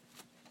glory,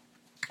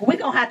 we're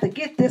going to have to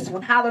get this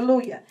one.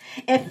 Hallelujah.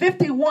 In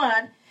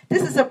 51,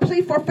 this is a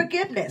plea for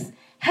forgiveness.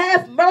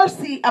 Have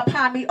mercy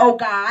upon me, O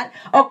God,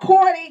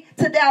 according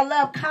to thy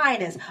love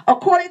kindness,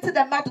 according to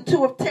the multitude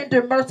of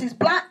tender mercies.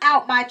 Blot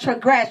out my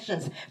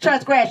transgressions.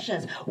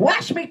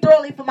 Wash me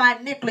thoroughly from my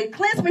iniquity.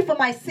 Cleanse me from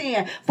my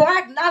sin. For I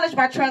acknowledge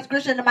my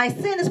transgression, and my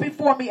sin is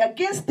before me.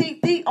 Against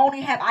thee only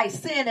have I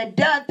sinned and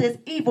done this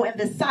evil in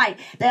thy sight,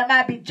 that I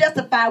might be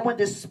justified when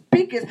the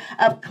speakers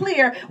of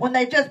clear, when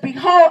they just,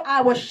 behold,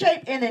 I was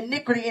shaped in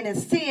iniquity, and in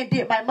sin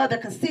did my mother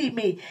conceive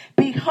me.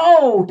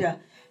 Behold,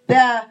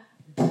 the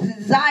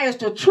desires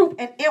the truth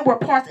and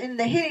inward parts, in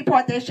the hidden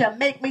part they shall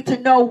make me to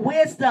know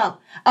wisdom.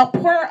 A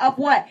prayer of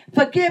what?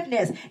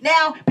 Forgiveness.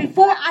 Now,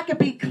 before I can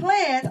be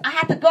cleansed, I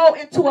have to go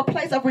into a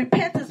place of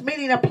repentance,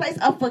 meaning a place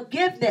of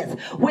forgiveness,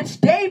 which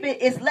David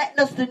is letting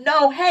us to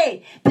know,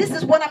 hey, this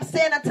is what I'm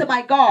saying unto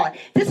my God.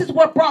 This is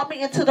what brought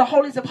me into the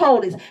holies of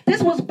holies.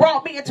 This was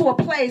brought me into a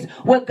place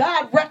where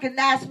God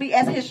recognized me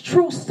as his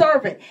true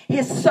servant,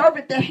 his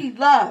servant that he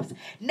loves.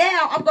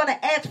 Now I'm going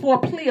to ask for a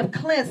plea of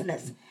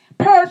cleansedness.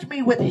 Purge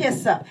me with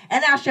hyssop,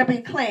 and I shall be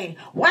clean.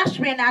 Wash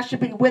me, and I shall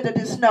be withered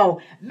as snow.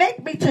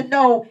 Make me to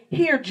know,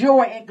 hear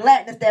joy and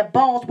gladness, that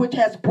bones which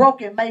has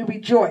broken may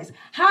rejoice.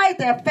 Hide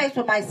their face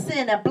from my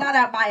sin and blot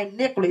out my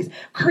iniquities.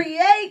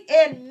 Create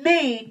in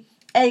me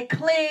a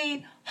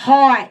clean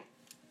heart,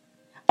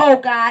 oh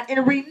God,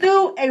 and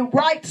renew a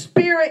right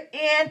spirit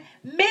in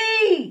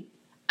me.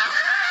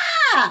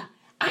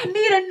 I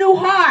need a new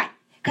heart,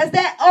 because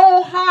that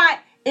old heart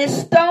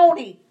is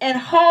stony and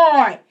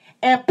hard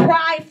and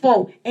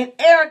prideful and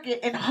arrogant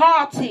and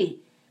haughty.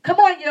 Come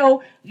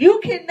on, you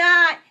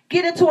cannot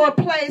get into a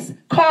place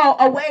called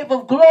a wave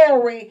of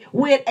glory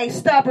with a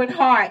stubborn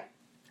heart,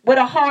 with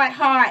a hard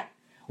heart,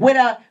 with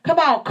a,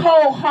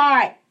 cold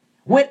heart,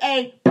 with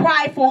a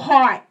prideful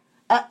heart,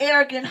 an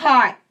arrogant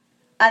heart,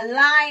 a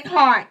lying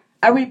heart,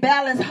 a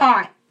rebellious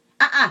heart.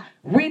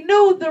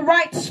 Renew the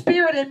right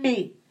spirit in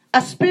me,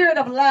 a spirit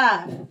of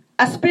love,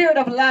 a spirit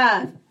of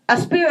love, a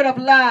spirit of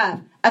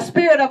love, a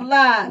spirit of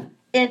love.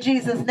 In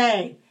Jesus'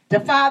 name, the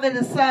Father,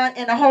 the Son,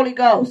 and the Holy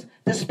Ghost,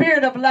 the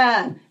Spirit of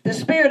love, the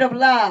Spirit of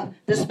love,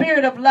 the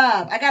Spirit of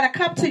love. I got to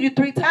come to you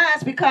 3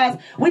 times because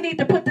we need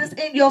to put this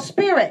in your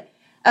spirit.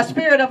 A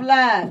spirit of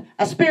love,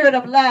 a spirit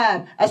of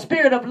love, a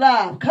spirit of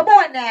love. Come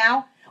on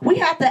now. We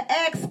have to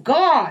ask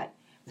God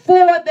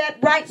for that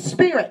right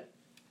spirit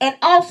and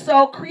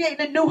also create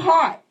a new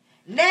heart.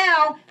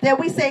 Now that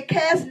we say,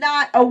 cast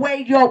not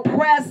away your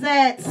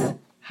presence.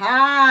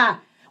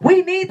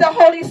 We need the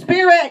Holy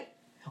Spirit.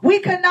 We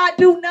cannot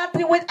do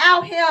nothing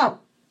without him.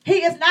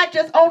 He is not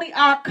just only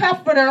our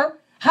comforter,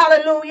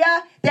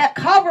 hallelujah, that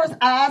covers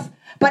us,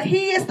 but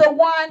he is the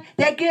one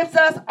that gives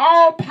us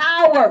all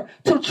power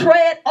to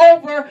tread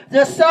over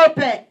the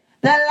serpent,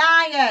 the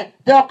lion,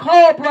 the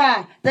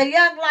cobra, the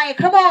young lion.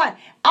 Come on,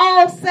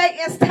 all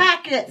Satan's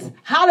tactics.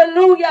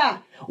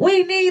 Hallelujah.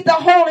 We need the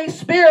Holy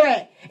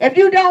Spirit. If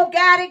you don't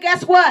got it,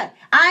 guess what?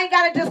 I ain't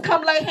got to just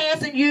come lay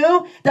hands on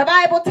you. The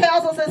Bible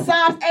tells us in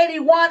Psalms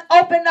 81,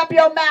 open up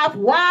your mouth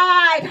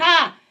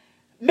wide,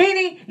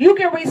 meaning you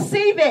can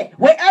receive it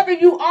wherever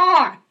you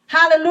are.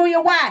 Hallelujah.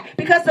 Why?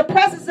 Because the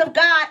presence of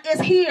God is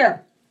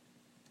here.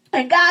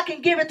 And God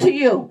can give it to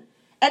you.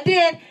 And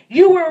then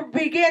you will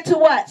begin to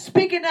what?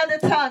 Speak in other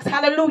tongues.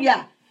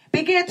 Hallelujah.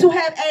 Begin to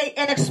have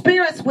an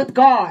experience with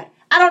God.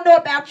 I don't know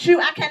about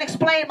you. I can't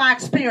explain my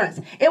experience.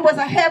 It was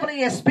a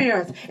heavenly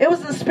experience. It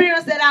was an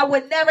experience that I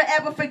would never,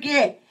 ever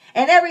forget.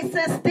 And ever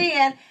since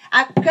then,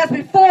 because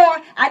before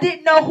I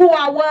didn't know who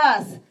I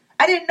was.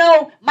 I didn't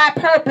know my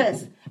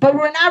purpose. But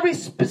when I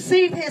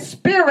received his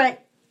spirit,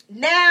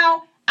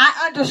 now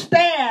I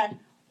understand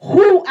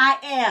who I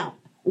am,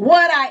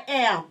 what I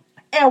am,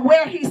 and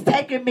where he's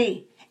taken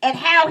me, and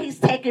how he's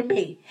taken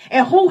me,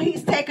 and who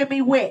he's taken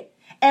me with,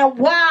 and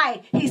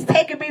why he's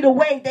taken me the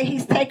way that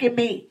he's taken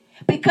me.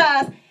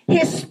 Because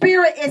his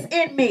spirit is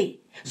in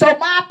me. So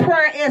my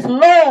prayer is,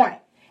 Lord,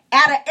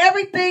 out of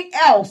everything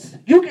else,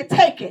 you can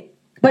take it.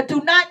 But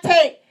do not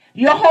take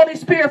your Holy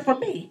Spirit from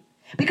me.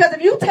 Because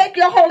if you take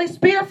your Holy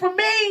Spirit from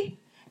me,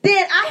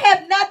 then I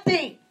have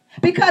nothing.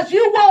 Because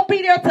you won't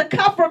be there to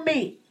comfort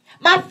me.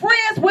 My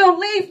friends will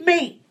leave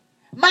me.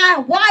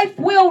 My wife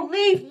will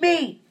leave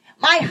me.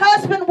 My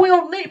husband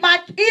will leave.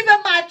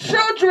 Even my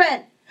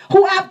children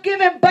who I've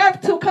given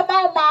birth to. Come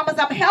on, mamas,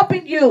 I'm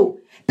helping you.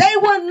 They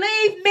will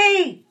leave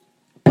me.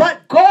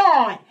 But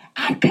God,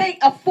 I can't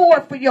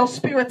afford for your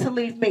spirit to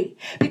leave me.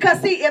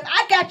 Because see, if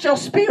I got your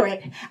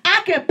spirit,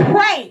 I can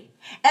pray.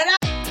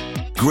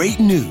 Great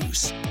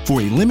news. For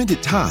a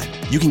limited time,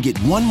 you can get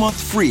 1 month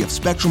free of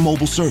Spectrum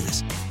Mobile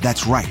service.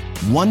 That's right,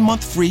 1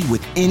 month free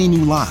with any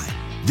new line.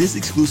 This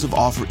exclusive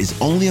offer is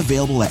only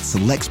available at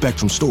select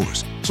Spectrum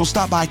stores. So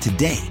stop by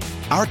today.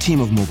 Our team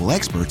of mobile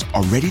experts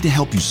are ready to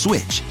help you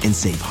switch and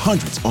save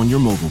hundreds on your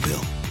mobile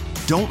bill.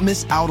 Don't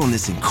miss out on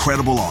this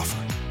incredible offer.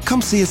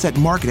 Come see us at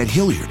Market at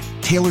Hilliard,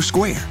 Taylor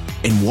Square,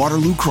 and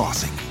Waterloo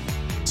Crossing.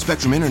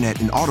 Spectrum Internet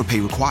and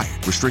autopay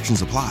required.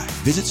 Restrictions apply.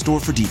 Visit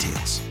store for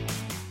details.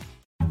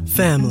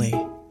 Family.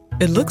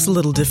 It looks a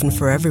little different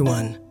for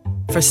everyone.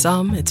 For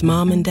some, it's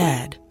mom and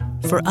dad.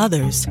 For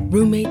others,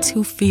 roommates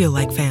who feel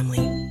like family.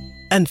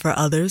 And for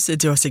others,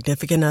 it's your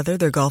significant other,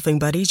 their golfing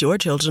buddies, your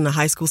children, a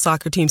high school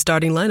soccer team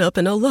starting lineup,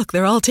 and oh look,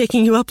 they're all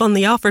taking you up on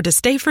the offer to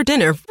stay for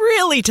dinner,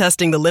 really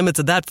testing the limits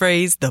of that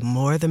phrase, the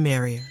more the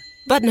merrier.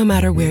 But no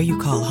matter where you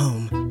call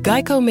home,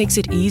 Geico makes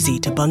it easy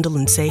to bundle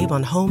and save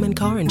on home and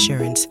car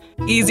insurance.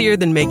 Easier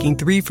than making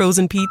 3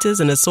 frozen pizzas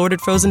and assorted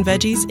frozen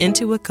veggies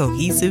into a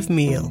cohesive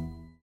meal.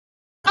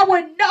 I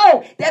would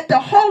know that the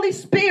Holy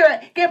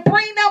Spirit can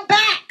bring them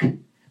back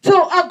to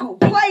a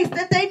place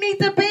that they need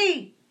to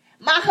be.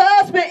 My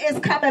husband is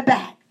coming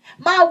back.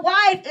 My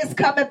wife is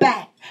coming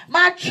back.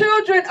 My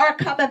children are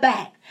coming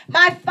back.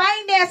 My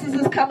finances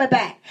is coming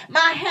back. My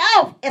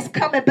health is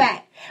coming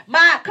back.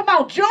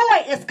 Joy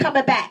is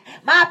coming back.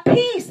 My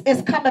peace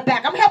is coming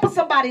back. I'm helping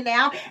somebody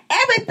now.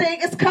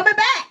 Everything is coming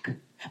back.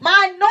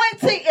 My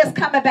anointing is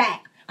coming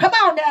back. Come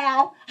on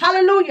now.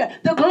 Hallelujah.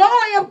 The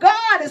glory of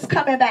God is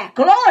coming back.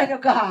 Glory to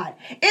God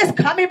is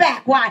coming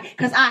back. Why?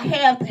 Because I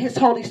have his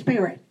Holy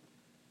Spirit.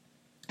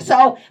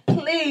 So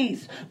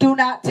please do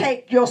not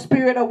take your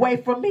spirit away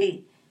from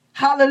me.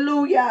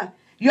 Hallelujah.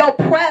 Your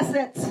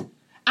presence.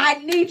 I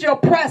need your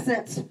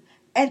presence.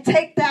 And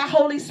take that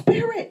Holy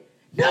Spirit.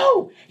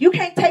 No, you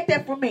can't take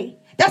that from me.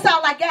 That's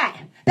all I got.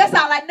 That's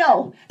all I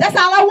know. That's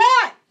all I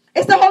want.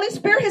 It's the Holy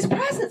Spirit, his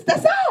presence.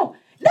 That's all.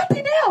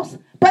 Nothing else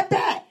but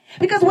that.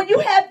 Because when you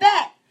have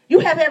that, you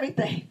have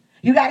everything.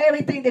 You got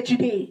everything that you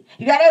need.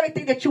 You got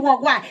everything that you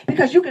want. Why?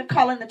 Because you can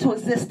call it into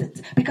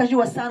existence. Because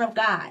you're a son of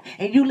God.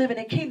 And you live in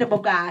the kingdom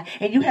of God.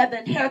 And you have the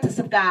inheritance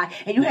of God.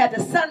 And you have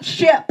the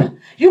sonship.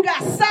 You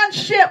got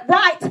sonship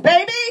rights,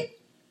 baby.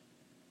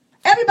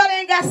 Everybody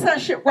ain't got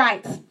sonship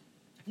rights.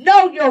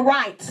 Know your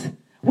rights.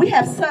 We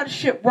have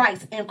sonship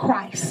rights in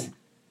Christ.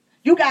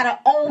 You got to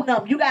own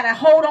them. You got to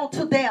hold on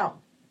to them.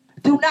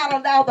 Do not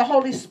allow the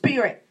Holy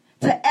Spirit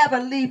to ever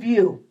leave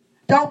you.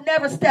 Don't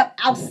never step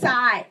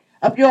outside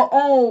of your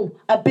own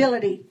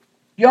ability,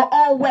 your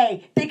own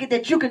way, thinking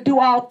that you can do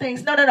all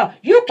things. No, no, no.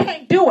 You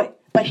can't do it,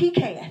 but he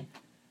can.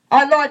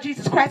 Our Lord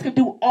Jesus Christ can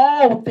do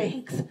all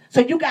things.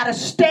 So you got to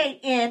stay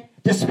in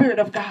the Spirit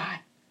of God.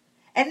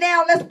 And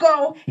now let's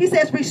go. He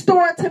says,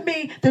 restore to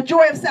me the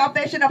joy of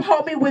salvation,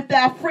 uphold me with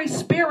thy free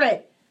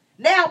spirit.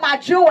 Now my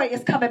joy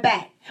is coming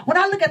back. When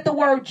I look at the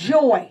word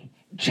joy,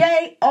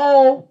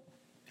 Joy,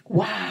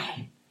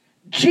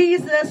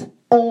 Jesus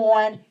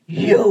on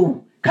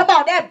you. Come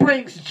on, that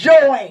brings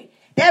joy.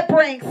 That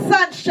brings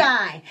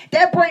sunshine.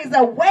 That brings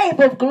a wave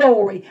of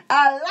glory, a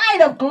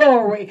light of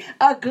glory,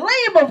 a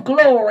gleam of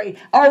glory,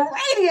 a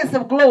radiance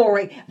of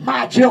glory.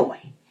 My joy.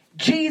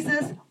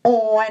 Jesus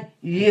on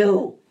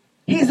you.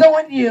 He's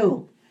on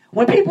you.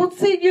 When people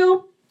see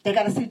you, they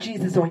got to see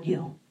Jesus on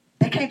you.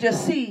 They can't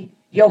just see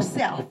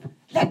yourself.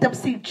 Let them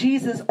see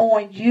Jesus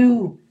on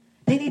you.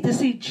 They need to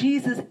see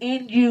Jesus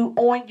in you,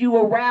 on you,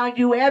 around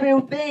you.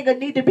 Everything will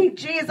need to be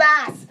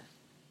Jesus.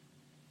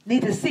 They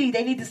need to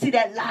see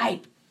that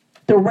light,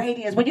 the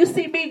radiance. When you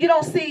see me, you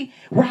don't see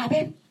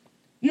Robin.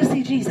 You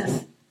see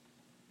Jesus.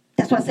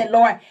 That's why I said,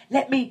 Lord,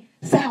 let me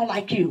sound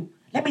like you.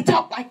 Let me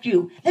talk like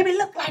you. Let me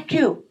look like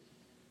you.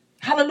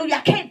 Hallelujah.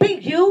 I can't be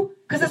you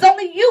because it's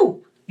only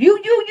you.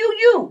 You.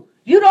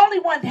 You're the only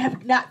one that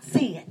have not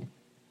seen.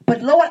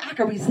 But Lord, I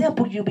can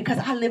resemble you because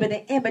I live in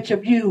the image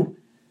of you.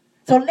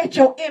 So let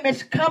your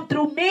image come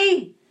through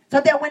me so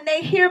that when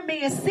they hear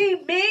me and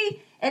see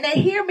me and they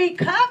hear me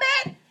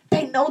coming,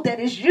 they know that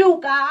it's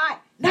you, God,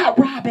 not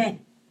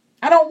Robin.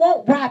 I don't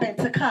want Robin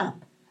to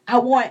come. I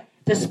want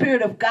the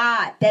Spirit of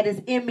God that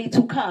is in me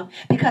to come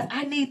because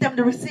I need them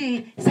to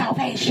receive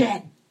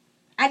salvation.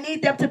 I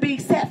need them to be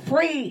set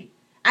free.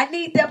 I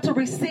need them to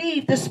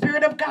receive the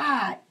Spirit of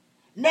God.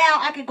 Now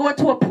I can go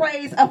into a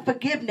praise of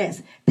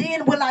forgiveness.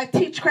 Then will I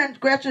teach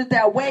transgressors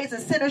their ways,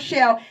 and sinners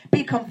shall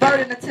be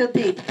converted unto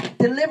thee.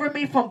 Deliver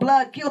me from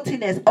blood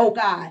guiltiness, O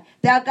God,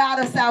 thou God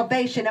of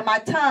salvation, and my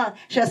tongue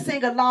shall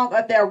sing along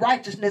of their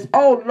righteousness.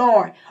 O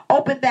Lord,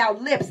 open thou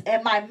lips,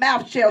 and my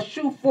mouth shall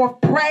shew forth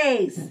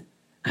praise.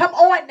 Come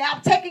on now,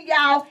 I'm taking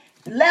y'all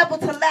level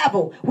to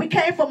level. We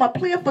came from a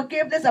plea of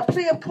forgiveness, a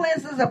plea of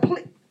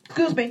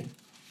cleansing,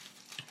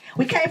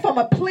 we came from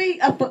a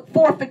plea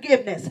for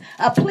forgiveness,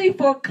 a plea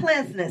for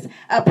cleanseness,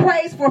 a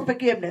praise for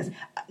forgiveness.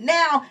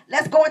 Now,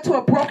 let's go into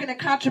a broken and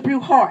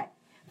contrite heart.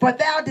 For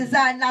thou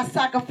desire not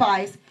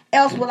sacrifice,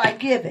 else will I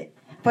give it.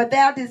 For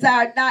thou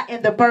desire not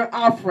in the burnt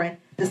offering.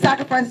 The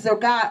sacrifices of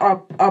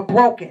God are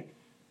broken.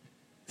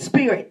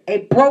 Spirit, a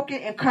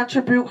broken and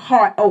contrite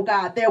heart, O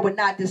God, there will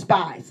not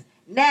despise.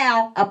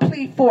 Now, a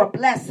plea for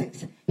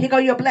blessings. Here go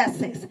your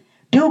blessings.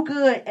 Do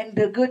good and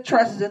the good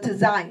treasures unto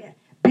Zion.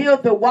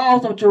 Build the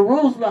walls of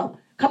Jerusalem.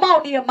 Come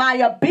on,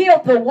 Nehemiah.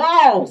 Build the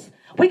walls.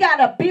 We got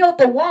to build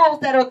the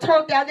walls that are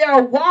torn down. There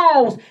are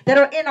walls that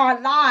are in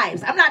our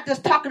lives. I'm not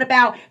just talking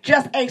about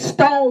just a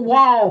stone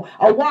wall,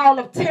 a wall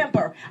of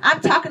timber. I'm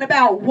talking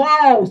about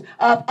walls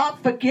of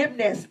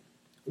unforgiveness,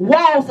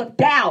 walls of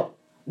doubt,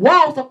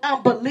 walls of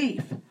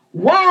unbelief,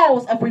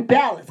 walls of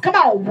rebellion. Come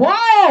on,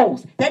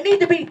 walls that need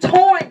to be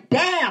torn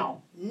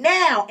down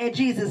now in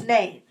Jesus'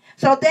 name.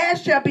 So there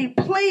shall be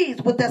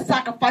pleased with the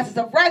sacrifices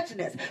of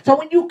righteousness. So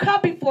when you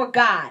come before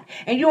God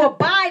and you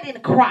abide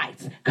in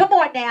Christ, come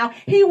on now,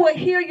 he will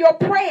hear your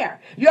prayer.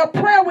 Your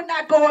prayer will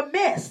not go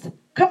amiss.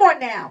 Come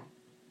on now.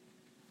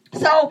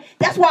 So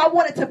that's why I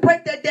wanted to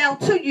break that down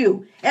to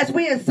you as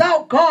we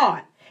exalt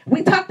God.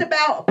 We talked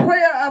about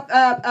prayer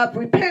of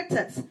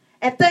repentance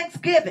and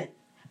thanksgiving.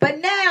 But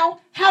now,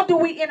 how do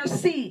we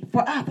intercede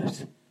for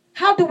others?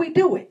 How do we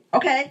do it?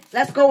 Okay,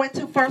 let's go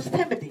into 1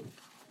 Timothy.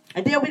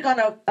 And then we're going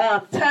to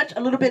touch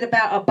a little bit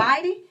about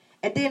abiding.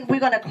 And then we're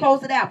going to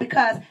close it out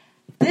because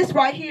this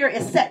right here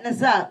is setting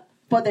us up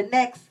for the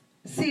next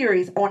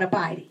series on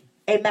abiding.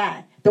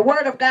 Amen. The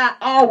word of God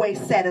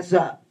always set us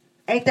up.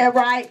 Ain't that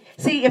right?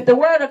 See, if the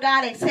word of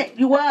God ain't setting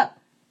you up,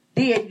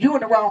 then you're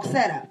in the wrong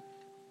setup.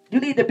 You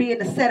need to be in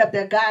the setup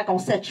that God going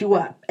to set you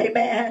up.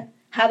 Amen.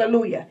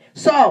 Hallelujah.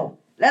 So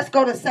let's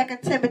go to 1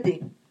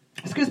 Timothy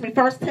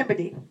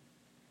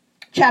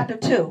chapter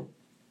 2.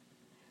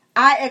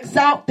 I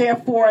exalt,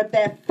 therefore,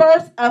 that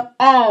first of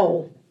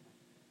all,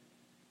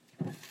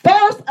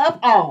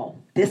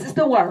 this is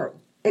the word.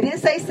 It didn't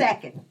say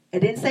second. It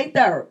didn't say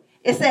third.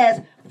 It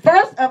says,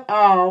 first of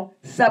all,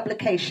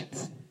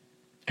 supplications.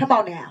 Come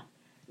on now.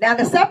 Now,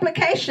 the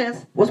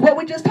supplications was what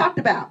we just talked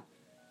about.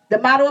 The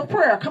model of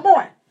prayer. Come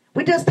on.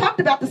 We just talked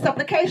about the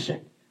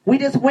supplication. We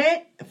just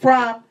went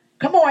from,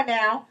 come on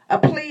now, a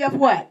plea of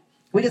what?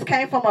 We just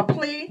came from a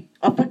plea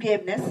of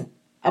forgiveness,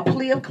 a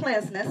plea of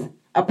cleanseness,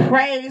 a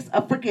praise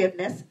of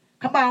forgiveness.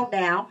 Come on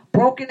now.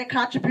 Broken and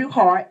contrite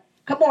heart.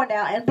 Come on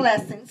now. And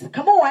blessings.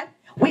 Come on.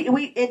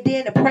 And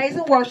then the praise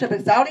and worship,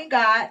 exalting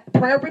God,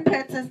 prayer of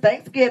repentance,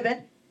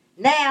 thanksgiving.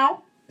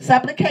 Now,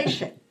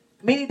 supplication.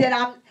 Meaning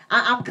that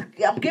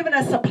I'm giving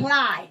a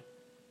supply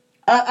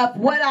of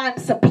what I'm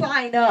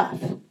supplying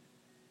of.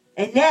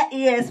 And that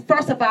is,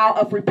 first of all,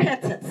 of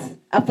repentance,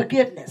 of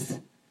forgiveness.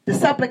 The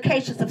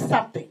supplications of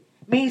something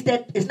means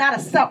that it's not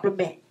a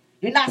supplement.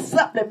 You're not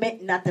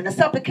supplementing nothing. A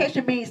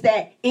supplication means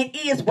that it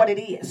is what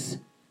it is.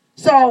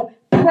 So,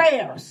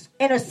 prayers,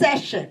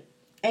 intercession,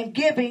 and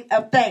giving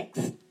of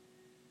thanks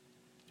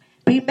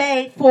be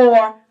made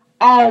for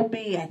all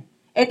men.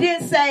 It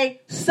didn't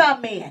say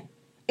some men.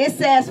 It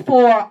says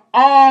for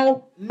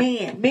all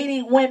men,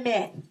 meaning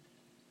women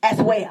as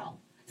well.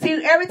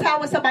 See, every time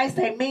when somebody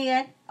say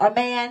men or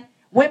man,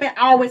 women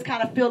always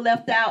kind of feel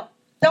left out.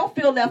 Don't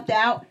feel left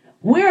out.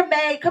 We're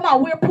made, come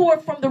on, we're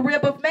poured from the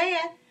rib of man.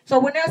 So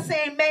when they're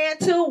saying man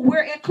too,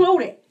 we're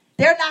included.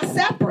 They're not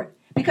separate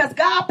because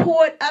God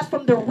poured us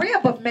from the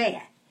rib of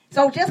man.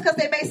 So just because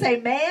they may say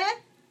man,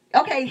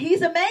 okay,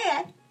 he's a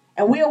man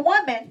and we're a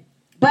woman,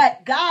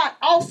 but God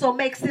also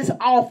makes this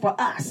all for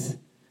us.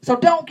 So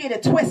don't get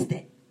it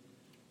twisted.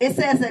 It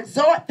says,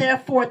 exhort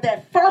therefore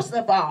that first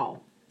of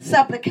all,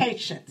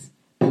 supplications,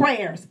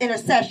 prayers,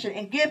 intercession,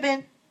 and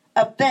giving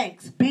of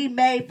thanks be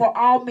made for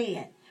all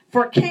men,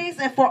 for kings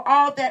and for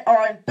all that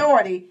are in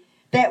authority,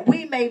 that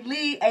we may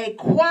lead a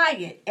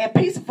quiet and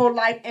peaceful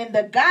life in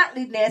the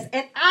godliness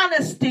and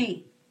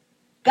honesty.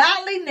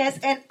 Godliness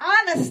and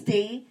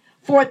honesty,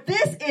 for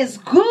this is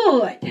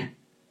good.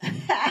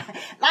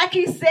 Like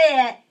he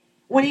said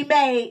when he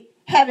made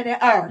heaven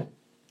and earth.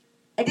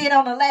 And then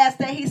on the last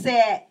day he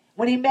said,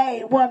 when he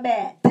made one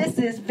man, this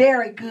is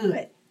very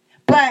good.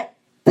 But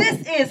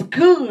this is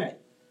good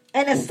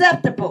and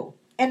acceptable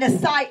in the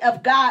sight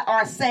of God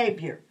our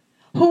Savior,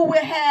 who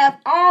will have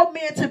all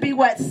men to be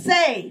what?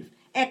 Saved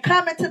and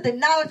come into the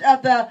knowledge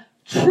of the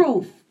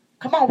truth.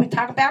 Come on, we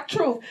talk about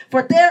truth.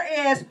 For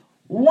there is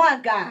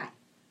one God,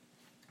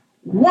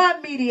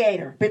 one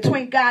mediator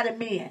between God and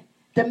men,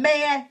 the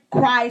man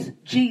Christ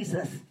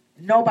Jesus,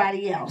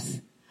 nobody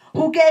else,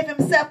 who gave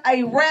himself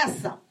a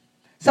ransom.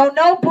 So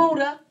no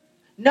Buddha,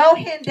 no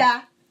Hindu,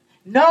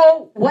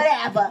 no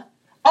whatever,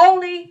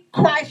 only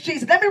Christ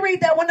Jesus. Let me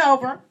read that one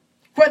over.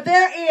 For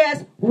there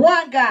is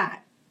one God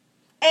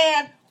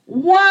and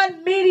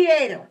one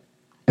mediator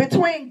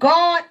between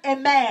God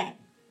and man,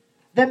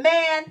 the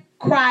man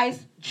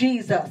Christ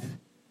Jesus.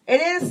 It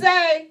didn't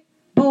say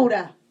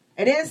Buddha.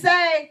 It didn't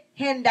say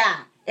Hindu.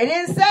 It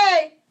didn't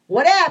say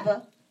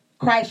whatever,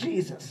 Christ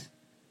Jesus.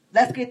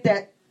 Let's get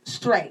that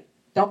straight.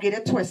 Don't get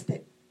it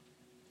twisted.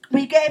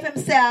 He gave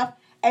himself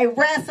a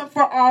ransom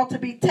for all to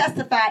be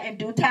testified in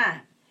due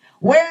time,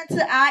 whereunto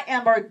I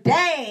am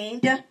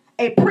ordained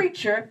a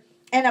preacher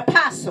and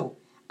apostle.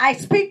 I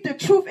speak the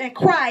truth in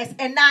Christ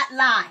and not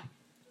lie.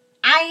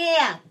 I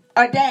am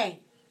ordained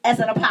as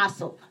an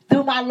apostle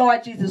through my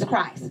Lord Jesus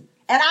Christ.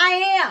 And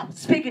I am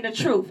speaking the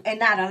truth and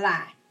not a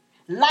lie.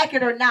 Like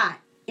it or not,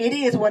 it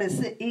is what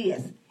it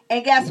is.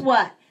 And guess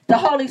what? The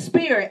Holy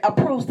Spirit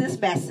approves this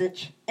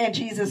message in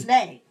Jesus'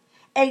 name.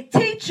 A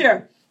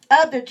teacher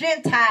of the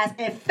Gentiles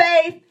in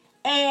faith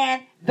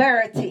and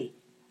verity.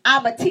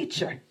 I'm a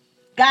teacher.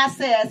 God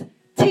says,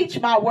 teach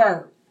my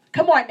word.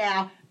 Come on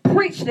now.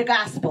 Preach the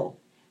gospel.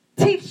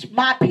 Teach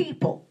my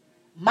people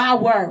my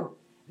word.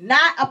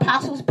 Not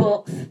apostles'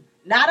 books,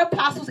 not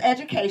apostles'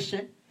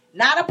 education,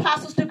 not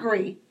apostles'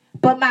 degree,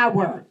 but my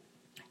word.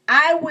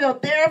 I will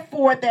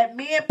therefore that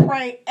men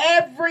pray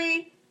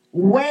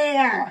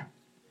everywhere.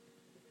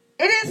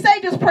 It didn't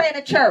say just pray in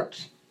the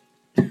church.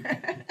 It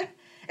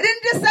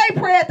didn't just say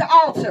pray at the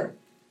altar.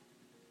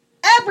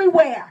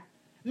 Everywhere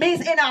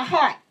means in our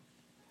heart,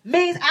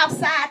 means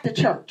outside the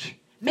church,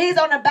 means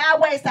on the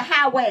byways, the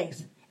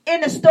highways,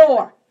 in the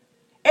store.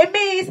 It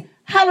means,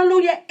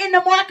 hallelujah, in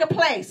the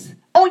marketplace,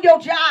 on your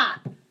job.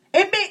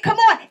 It means, come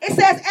on, it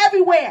says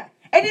everywhere.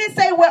 It didn't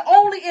say we're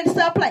only in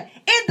some place.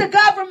 In the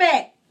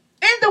government,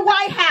 in the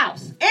White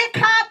House,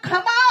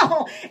 come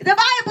on. The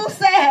Bible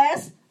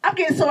says, I'm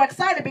getting so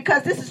excited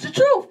because this is the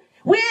truth.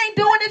 We ain't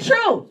doing the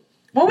truth.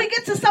 When we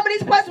get to some of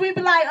these places, we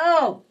be like,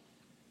 oh,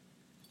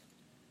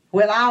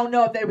 well, I don't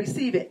know if they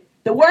receive it.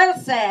 The word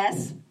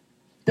says,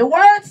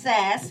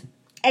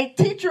 a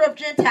teacher of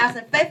Gentiles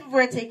in faith and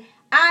verity,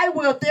 I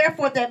will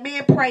therefore that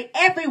men pray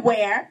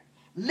everywhere,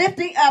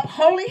 lifting up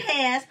holy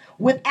hands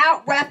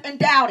without wrath and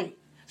doubting.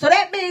 So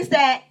that means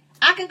that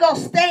I can go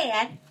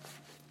stand,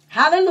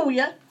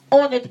 hallelujah,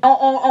 on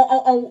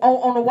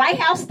the White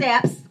House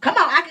steps. Come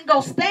on, I can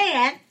go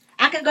stand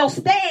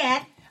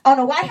on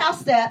the White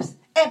House steps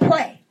and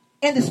pray.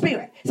 in the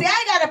spirit. See, I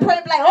ain't got to pray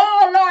like,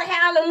 oh, Lord,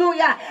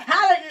 hallelujah.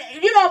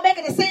 Hallelujah. You don't make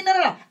it a scene.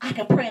 No. I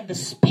can pray in the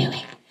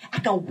spirit. I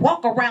can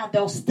walk around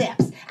those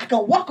steps. I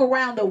can walk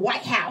around the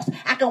White House.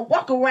 I can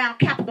walk around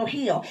Capitol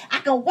Hill. I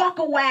can walk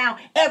around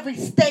every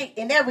state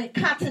and every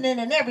continent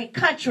and every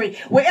country,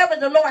 wherever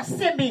the Lord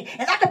send me.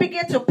 And I can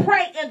begin to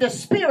pray in the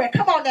spirit.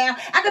 Come on now.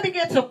 I can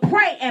begin to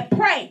pray and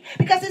pray.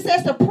 Because it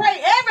says to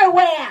pray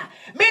everywhere.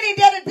 Meaning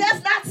that it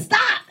does not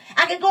stop.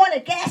 I can go in a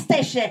gas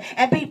station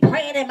and be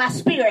praying in my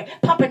spirit,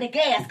 pumping the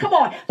gas. Come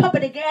on,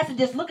 pumping the gas and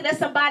just looking at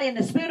somebody and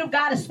the Spirit of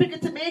God is speaking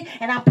to me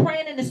and I'm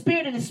praying in the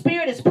Spirit and the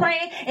Spirit is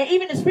praying and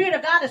even the Spirit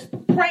of God is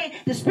praying.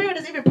 The Spirit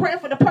is even praying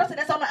for the person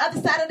that's on the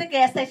other side of the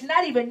gas station,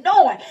 not even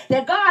knowing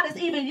that God is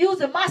even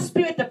using my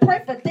spirit to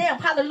pray for them.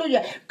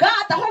 Hallelujah.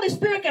 God, the Holy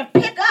Spirit can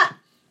pick up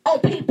on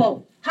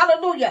people.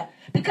 Hallelujah.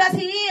 Because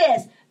he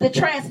is the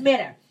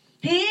transmitter.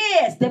 He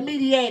is the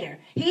mediator.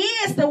 He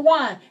is the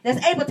one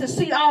that's able to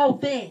see all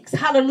things.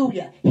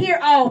 Hallelujah. Hear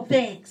all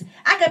things.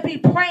 I could be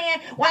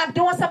praying while I'm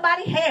doing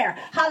somebody's hair.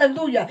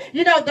 Hallelujah.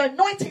 You know, the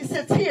anointing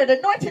sits here. The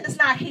anointing is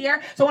not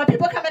here. So when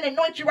people come and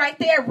anoint you right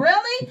there,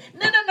 really?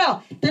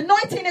 No. The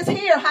anointing is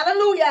here.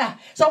 Hallelujah.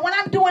 So when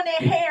I'm doing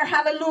their hair,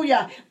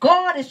 hallelujah,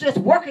 God is just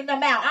working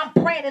them out.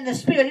 I'm praying in the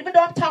spirit. Even though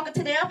I'm talking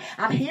to them,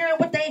 I'm hearing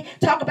what they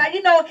talk about.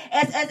 You know,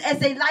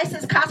 as a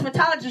licensed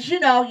cosmetologist,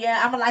 you know,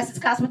 yeah, I'm a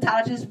licensed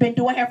cosmetologist, been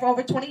doing hair for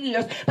over 20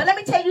 years. But let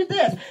me tell you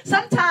this.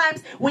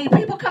 Sometimes when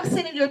people come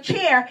sit in your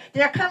chair,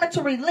 they're coming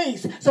to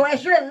release. So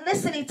as you're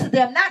listening to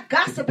them, not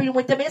gossiping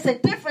with them, it's a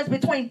difference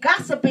between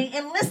gossiping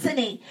and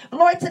listening.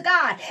 Glory to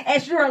God.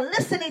 As you're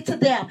listening to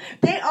them,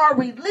 they are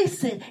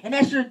releasing. And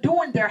as you're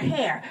doing their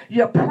hair,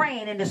 you're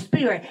praying in the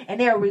spirit and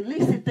they're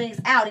releasing things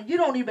out. And you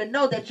don't even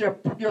know that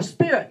your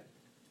spirit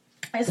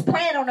is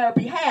praying on their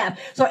behalf.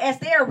 So as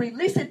they're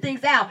releasing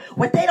things out,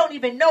 what they don't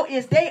even know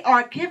is they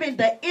are giving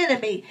the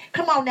enemy,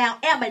 come on now,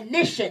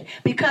 ammunition,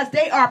 because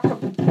they are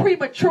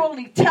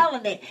prematurely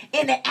telling it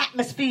in the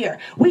atmosphere.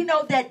 We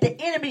know that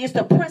the enemy is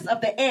the prince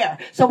of the air.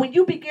 So when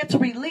you begin to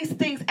release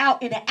things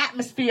out in the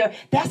atmosphere,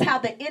 that's how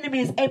the enemy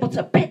is able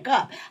to pick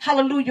up,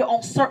 hallelujah,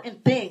 on certain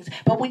things.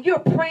 But when you're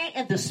praying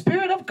in the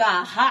spirit of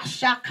God,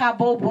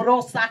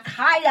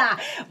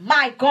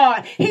 my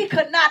God, he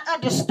could not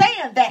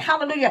understand that,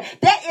 hallelujah.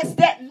 That is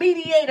that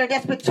mediator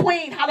that's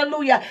between,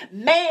 hallelujah,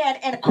 man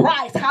and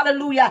Christ,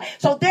 hallelujah.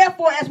 So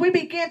therefore, as we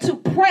begin to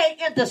pray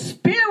in the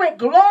spirit,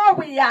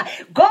 glory,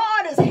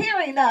 God is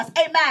hearing us,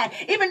 amen.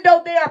 Even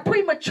though they are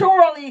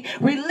prematurely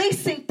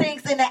releasing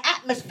things in the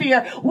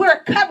atmosphere,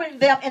 we're covering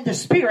them in the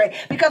spirit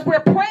because we're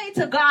praying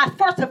to God,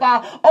 first of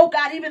all, oh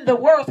God, even the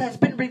words has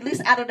been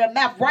released out of the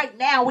mouth. Right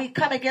now, we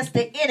come against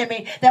the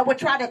enemy that would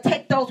try to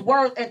take those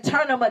words and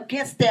turn them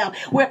against them.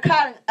 We're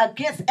coming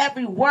against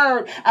every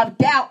word of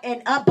doubt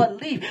and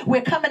unbelief.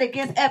 We're coming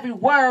against every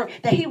word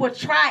that he would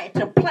try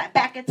to plant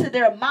back into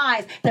their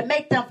minds to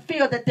make them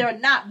feel that they're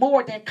not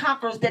more than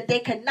conquerors, that they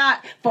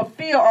cannot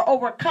fulfill or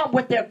overcome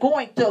what they're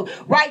going through.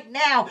 Right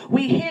now,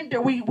 we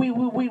hinder, we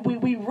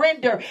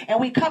render, and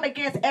we come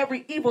against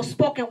every evil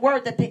spoken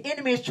word that the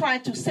enemy is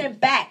trying to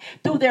send back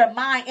through their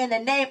mind in the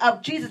name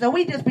of Jesus. And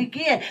we just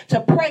begin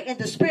to pray in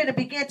the spirit and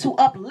begin to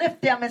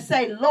uplift them and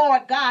say,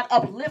 Lord God,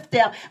 uplift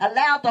them.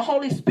 Allow the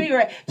Holy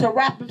Spirit to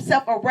wrap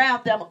himself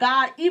around them.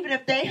 God, even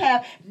if they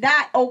have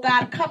not, oh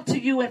God, come to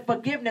you in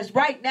forgiveness.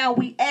 Right now,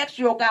 we ask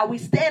you, oh God, we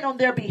stand on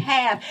their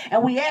behalf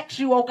and we ask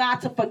you, oh God,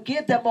 to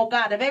forgive them, oh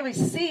God, of every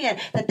sin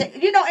that they,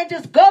 and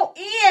just go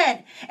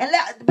in and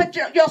but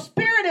your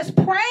spirit is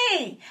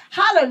praying.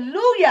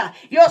 Hallelujah.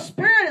 Your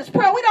spirit is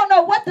praying. We don't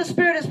know what the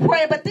spirit is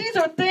praying, but these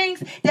are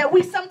things that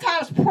we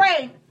sometimes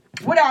pray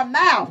with our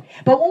mouth.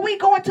 But when we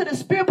go into the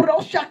spirit,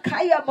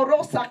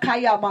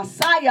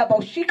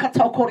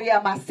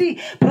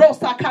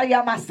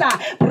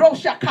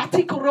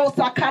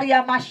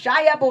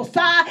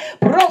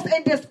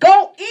 and just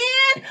go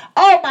in,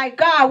 oh my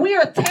God, we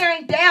are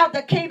tearing down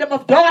the kingdom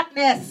of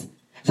darkness.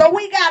 So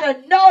we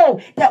got to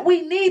know that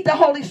we need the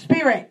Holy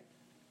Spirit.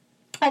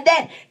 And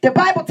that the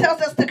Bible tells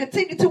us to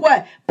continue to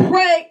what?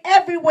 Pray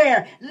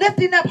everywhere.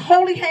 Lifting up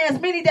holy hands,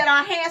 meaning that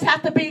our hands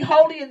have to be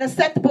holy and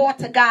acceptable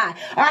unto God.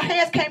 Our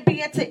hands can't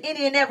be into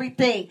any and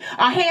everything.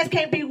 Our hands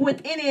can't be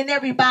with any and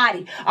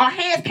everybody. Our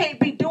hands can't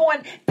be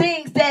doing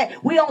things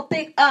that we don't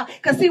think,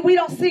 because see, we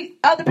don't see,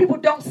 other people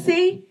don't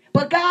see,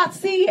 but God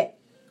see it.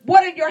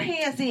 What are your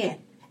hands in?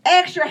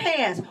 Ask your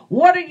hands.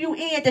 What are you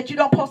in that you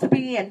don't supposed to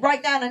be in?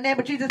 Right now in the name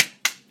of Jesus,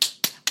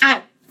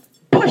 I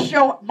push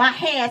my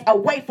hands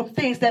away from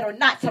things that are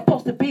not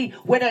supposed to be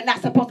where they're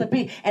not supposed to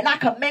be. And I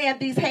command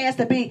these hands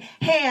to be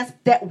hands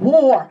that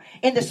war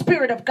in the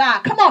spirit of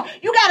God. Come on.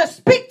 You got to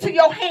speak to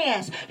your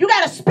hands. You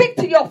got to speak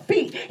to your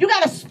feet. You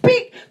got to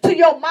speak to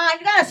your mind.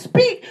 You got to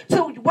speak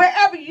to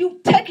wherever you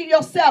taking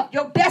yourself,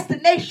 your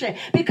destination.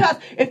 Because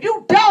if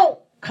you don't,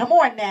 come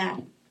on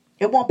now,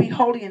 it won't be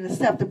holy and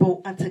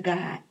acceptable unto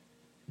God.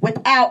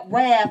 Without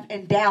wrath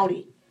and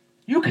doubting.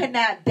 You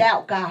cannot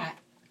doubt God.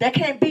 There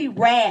can't be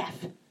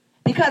wrath.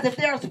 Because if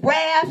there's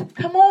wrath,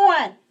 come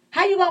on.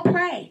 How you going to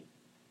pray?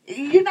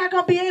 You're not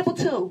going to be able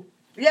to.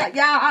 Yeah, y'all,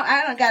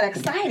 I done got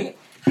excited.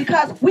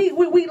 Because we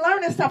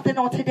learning something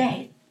on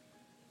today.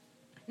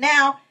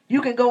 Now,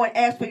 you can go and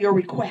ask for your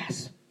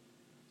request.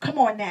 Come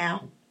on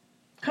now.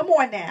 Come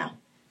on now.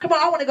 Come on,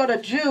 I want to go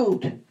to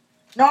Jude.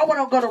 No, I want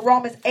to go to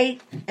Romans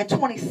 8 and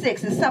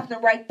 26. There's something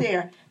right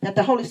there that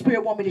the Holy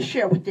Spirit want me to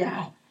share with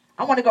y'all.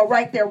 I want to go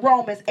right there,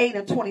 Romans 8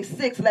 and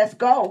 26. Let's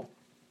go.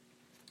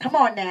 Come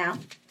on now.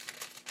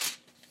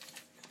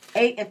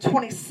 8 and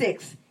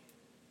 26.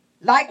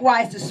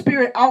 Likewise, the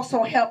Spirit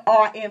also help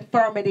our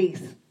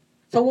infirmities.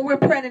 So when we're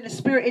praying in the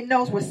Spirit, it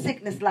knows where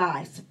sickness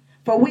lies.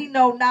 For we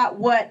know not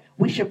what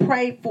we should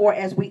pray for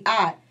as we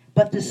ought,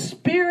 but the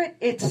Spirit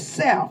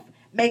itself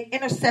make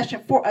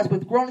intercession for us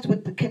with groanings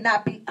which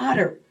cannot be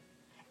uttered.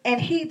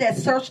 And he that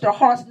searched the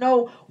hearts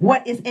know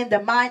what is in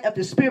the mind of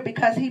the Spirit,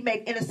 because he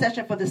make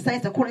intercession for the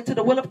saints according to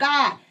the will of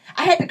God.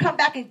 I had to come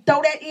back and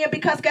throw that in,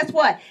 because guess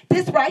what?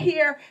 This right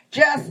here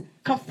just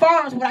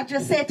confirms what I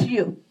just said to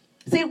you.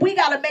 See, we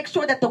got to make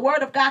sure that the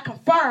word of God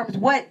confirms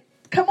what.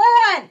 Come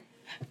on.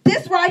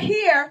 This right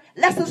here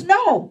lets us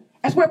know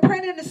as we're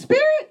praying in the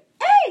Spirit.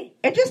 Hey,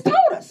 it just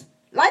told us.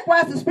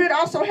 Likewise, the Spirit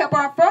also help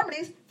our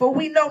infirmities, for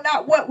we know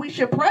not what we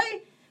should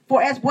pray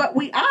for as what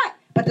we ought.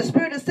 But the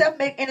Spirit itself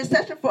make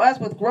intercession for us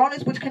with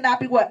groanings which cannot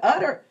be what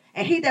uttered.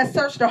 And he that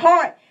searched the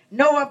heart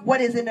knoweth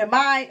what is in the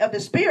mind of the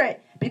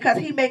Spirit, because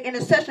he make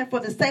intercession for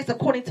the saints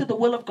according to the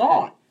will of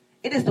God.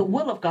 It is the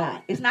will of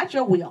God. It's not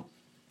your will.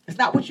 It's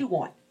not what you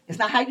want. It's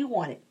not how you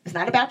want it. It's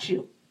not about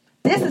you.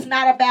 This is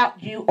not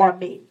about you or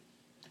me.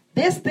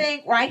 This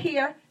thing right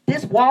here,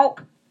 this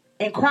walk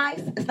in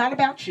Christ, it's not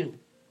about you.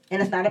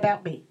 And it's not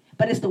about me.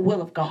 But it's the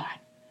will of God.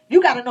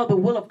 You got to know the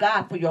will of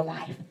God for your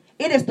life.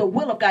 It is the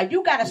will of God.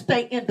 You got to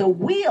stay in the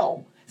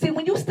will. See,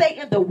 when you stay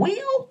in the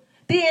will,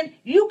 then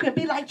you can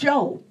be like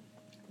Job.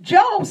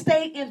 Job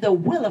stayed in the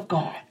will of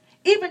God,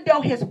 even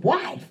though his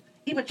wife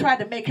even tried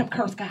to make him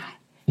curse God.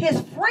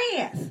 His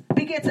friends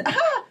began to,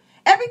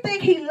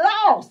 everything he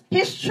lost,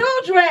 his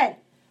children.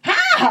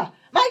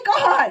 My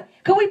God,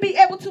 can we be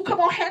able to,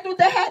 come on, handle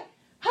that?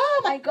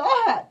 Oh, my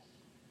God.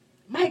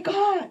 My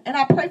God. And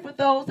I pray for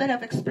those that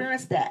have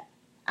experienced that.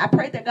 I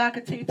pray that God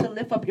continue to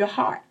lift up your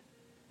heart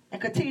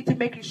and continue to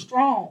make you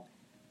strong,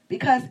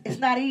 because it's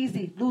not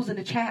easy losing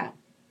a child.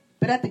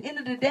 But at the end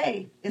of the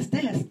day, it's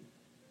this.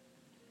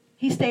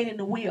 He stayed in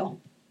the will.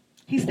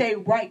 He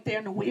stayed right there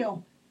in the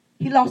will.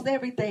 He lost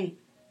everything.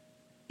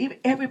 Even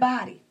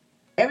everybody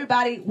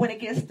went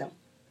against him.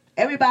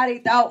 Everybody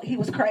thought he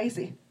was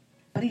crazy.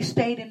 But he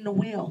stayed in the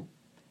will.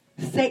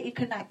 Satan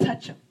could not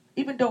touch him.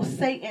 Even though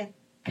Satan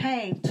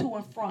came to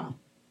and from,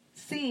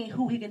 seeing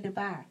who he can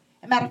devour.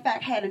 As a matter of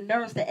fact, had the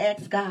nerves to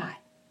ask God,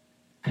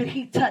 could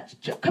he touch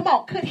Job? Come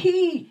on, could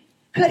he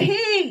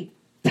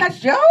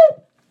touch Job?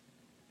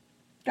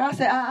 God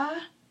said,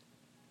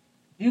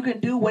 you can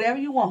do whatever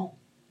you want,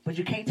 but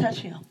you can't touch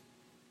him.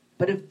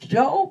 But if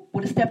Job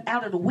would have stepped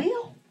out of the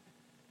will,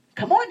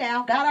 come on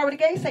now, God already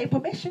gave Satan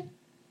permission.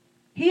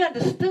 He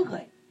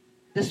understood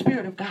the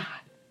Spirit of God.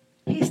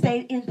 He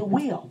stayed in the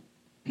will.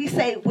 He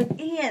stayed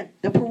within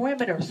the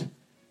perimeters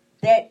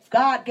that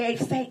God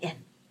gave Satan.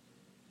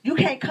 You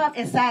can't come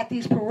inside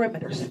these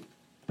perimeters.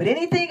 But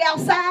anything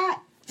outside,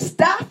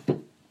 stuff,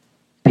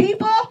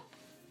 people,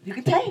 you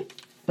can take.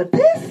 But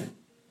this,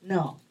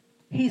 no,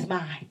 he's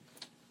mine.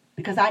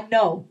 Because I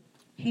know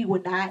he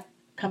would not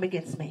come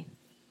against me.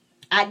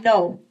 I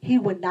know he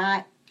would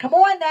not. Come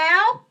on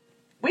now.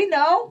 We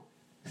know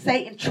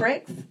Satan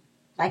tricks.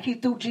 Like he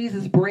threw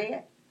Jesus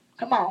bread.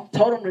 Come on.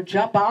 Told him to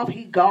jump off.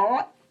 He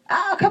God.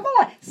 Oh, come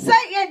on.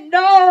 Satan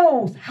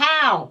knows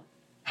how.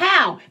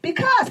 How?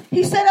 Because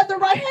he sat at the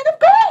right hand of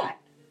God.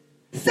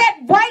 Sat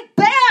right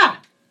there.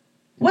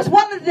 Was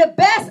one of the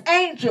best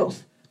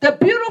angels. The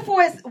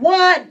beautifulest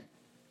one.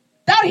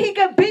 Thought he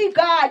could be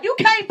God. You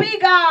can't be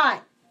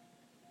God.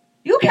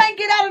 You can't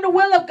get out of the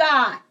will of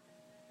God.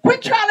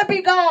 Quit trying to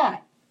be God.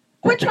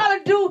 Quit trying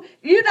to do.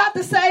 You're not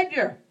the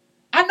Savior.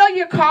 I know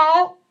you're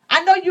called.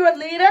 I know you're a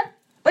leader.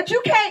 But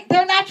you can't.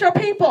 They're not your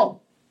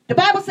people. The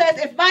Bible says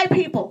if my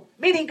people,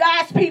 meaning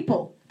God's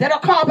people, that are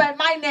called by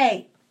my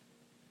name,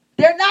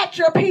 they're not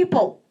your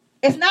people.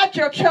 It's not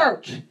your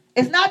church.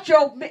 It's not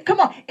your, come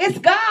on, it's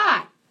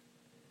God.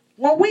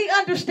 When we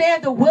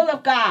understand the will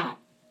of God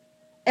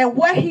and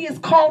what he has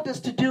called us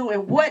to do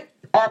and what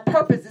our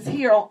purpose is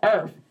here on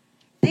earth,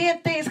 then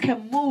things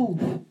can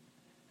move.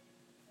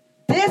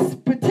 This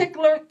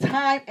particular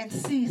time and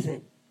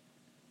season,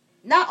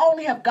 not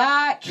only have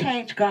God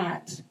changed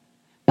gods,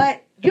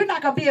 but you're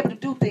not going to be able to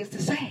do things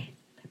the same.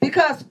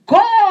 Because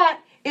God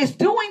is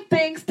doing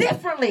things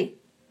differently.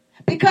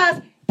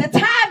 Because the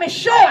time is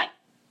short.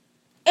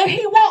 And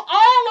he wants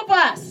all of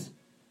us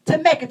to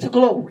make it to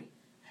glory.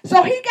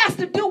 So he got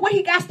to do what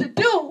he got to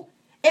do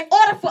in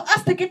order for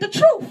us to get the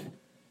truth.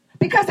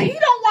 Because he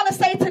don't want to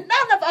say to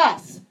none of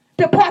us,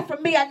 depart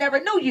from me, I never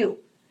knew you.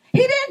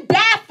 He didn't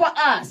die for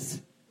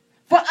us.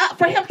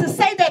 For him to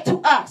say that to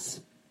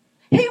us.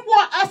 He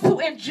wants us to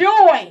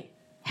enjoy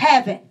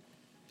heaven.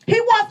 He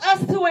wants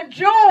us to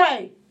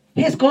enjoy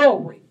his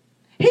glory.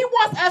 He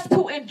wants us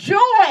to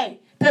enjoy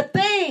the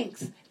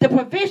things, the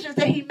provisions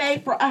that he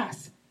made for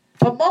us.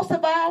 But most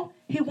of all,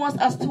 he wants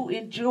us to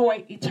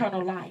enjoy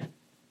eternal life.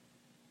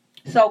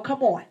 So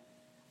come on.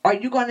 Are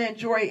you going to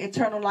enjoy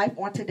eternal life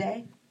on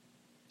today?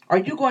 Are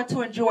you going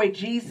to enjoy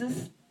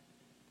Jesus?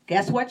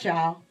 Guess what,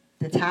 y'all?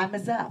 The time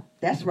is up.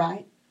 That's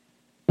right.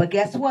 But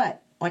guess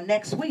what? On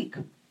next week,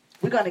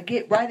 we're going to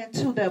get right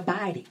into the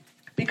abiding.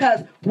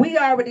 Because we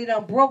already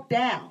done broke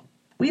down.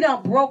 We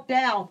done broke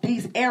down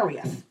these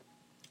areas.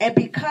 And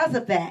because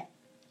of that,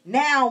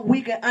 now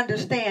we can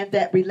understand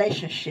that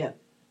relationship.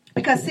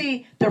 Because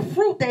see, the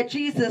fruit that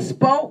Jesus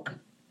spoke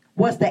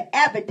was the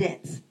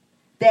evidence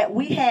that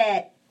we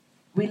had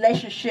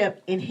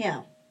relationship in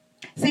him.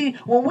 See,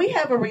 when we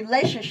have a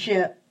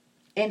relationship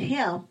in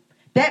him,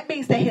 that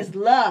means that his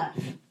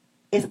love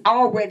is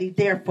already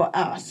there for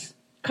us.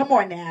 Come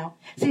on now.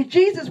 See,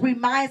 Jesus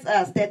reminds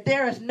us that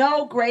there is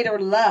no greater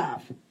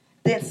love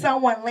than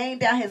someone laying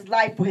down his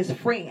life for his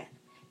friend.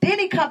 Then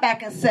he come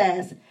back and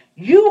says,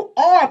 you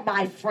are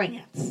my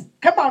friends.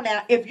 Come on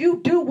now. If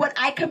you do what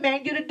I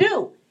command you to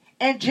do.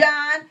 In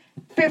John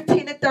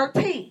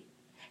 15:13.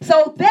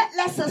 So that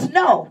lets us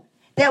know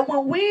that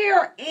when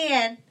we're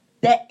in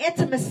that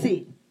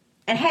intimacy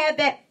and have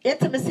that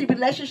intimacy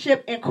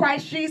relationship in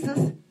Christ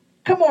Jesus,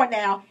 come on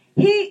now,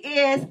 he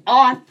is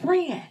our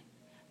friend.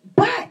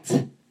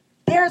 But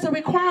there's a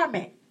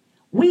requirement.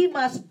 We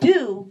must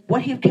do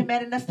what he's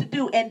commanded us to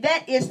do, and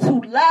that is to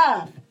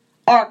love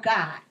our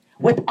God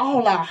with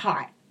all our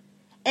heart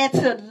and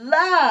to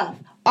love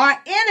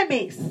our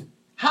enemies.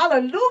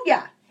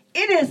 Hallelujah.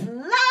 It is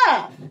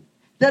love.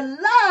 The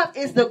love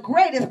is the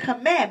greatest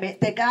commandment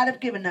that God has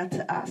given unto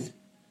us.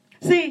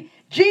 See,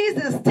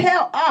 Jesus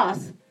tells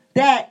us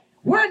that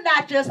we're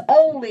not just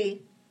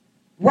only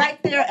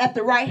right there at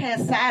the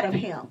right-hand side of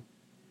him,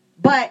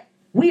 but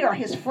we are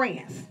his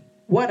friends.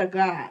 What a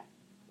God.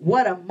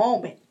 What a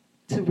moment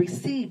to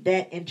receive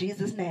that in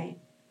Jesus' name.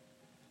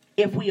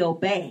 If we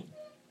obey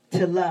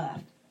to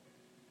love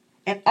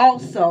and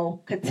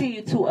also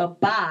continue to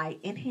abide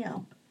in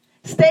him.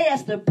 Stay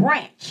as the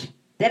branch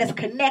that is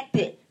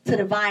connected to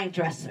the vine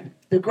dresser,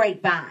 the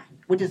great vine,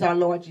 which is our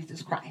Lord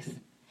Jesus Christ.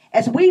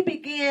 As we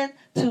begin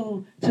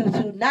to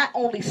not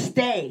only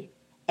stay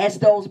as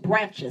those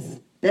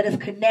branches that is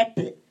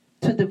connected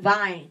to the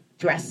vine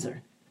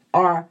dresser,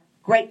 our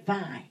great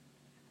vine,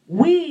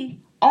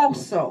 we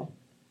also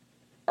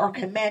are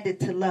commanded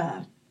to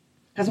love.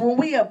 Because when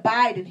we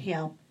abide in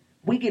him,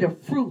 we get a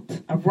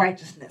fruit of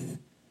righteousness.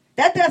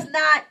 That does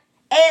not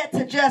add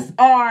to just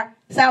our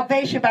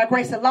salvation by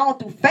grace alone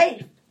through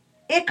faith.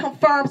 It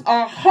confirms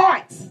our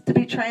hearts to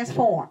be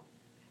transformed.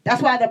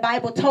 That's why the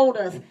Bible told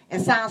us in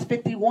Psalms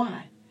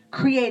 51,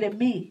 create in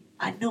me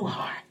a new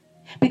heart.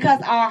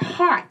 Because our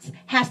hearts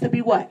has to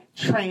be what?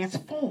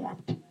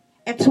 Transformed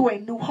into a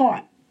new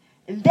heart.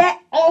 And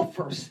that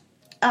offers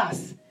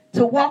us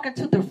to walk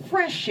into the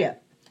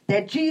friendship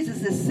that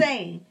Jesus is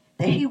saying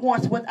that he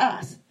wants with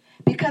us.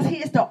 Because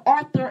he is the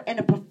author and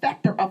the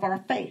perfecter of our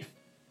faith.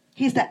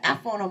 He's the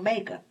Alpha and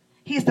Omega.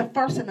 He's the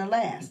first and the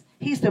last.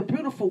 He's the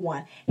beautiful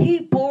one. He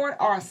bore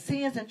our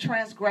sins and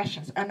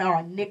transgressions and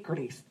our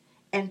iniquities.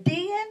 And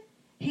then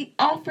he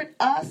offered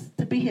us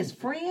to be his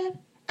friend.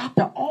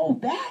 After all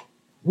that,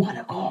 what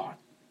a God.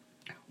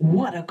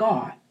 What a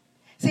God.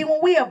 See,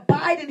 when we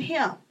abide in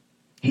him,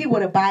 he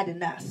would abide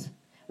in us.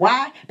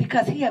 Why?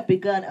 Because he has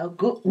begun a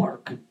good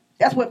work.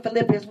 That's what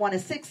Philippians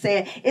 1:6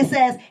 said. It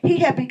says, he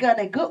has begun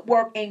a good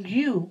work and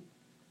you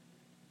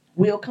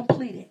will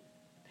complete it.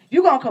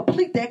 You're going to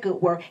complete that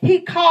good work.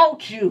 He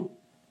called you.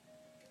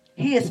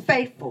 He is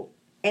faithful,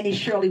 and he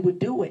surely would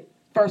do it.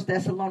 1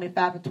 Thessalonians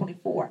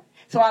 5:24.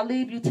 So I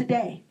leave you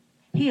today.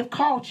 He have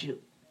called you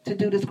to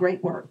do this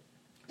great work.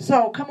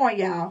 So come on,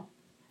 y'all.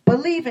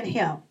 Believe in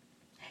him.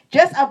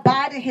 Just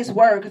abide in his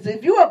word. Because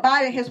if you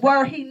abide in his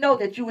word, he know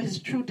that you are his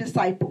true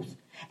disciples.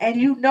 And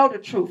you know the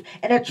truth.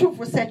 And the truth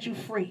will set you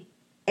free.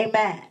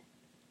 Amen.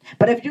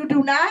 But if you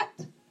do not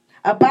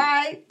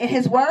abide in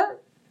his word,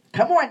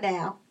 come on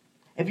now.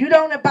 If you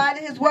don't abide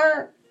in his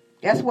word,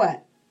 guess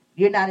what?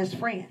 You're not his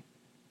friend.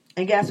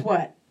 And guess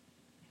what?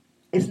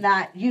 It's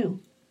not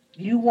you.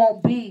 You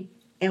won't be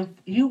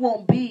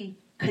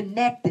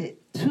connected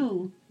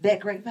to that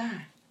great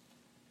vine.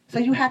 So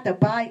you have to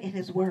abide in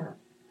his word.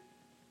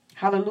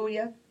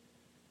 Hallelujah.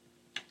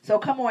 So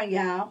come on,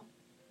 y'all.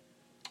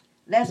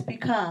 Let's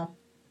become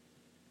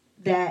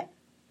that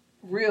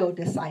real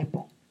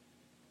disciple.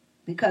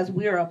 Because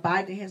we're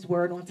abiding his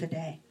word on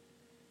today.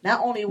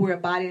 Not only we're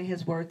abiding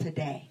his word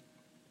today,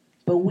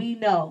 but we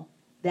know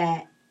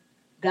that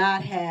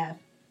God have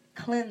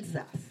cleansed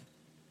us.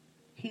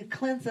 He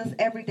cleanses us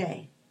every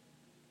day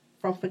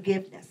from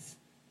forgiveness.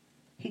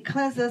 He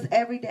cleanses us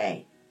every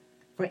day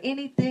for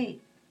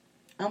anything.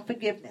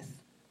 Unforgiveness.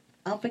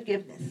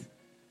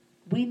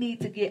 We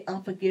need to get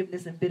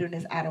unforgiveness and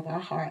bitterness out of our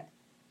heart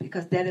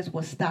because that is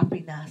what's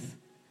stopping us.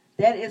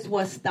 That is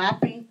what's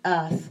stopping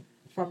us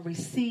from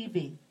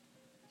receiving,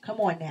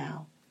 come on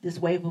now, this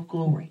wave of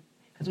glory.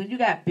 Because when you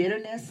got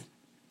bitterness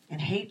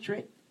and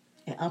hatred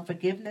and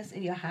unforgiveness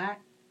in your heart,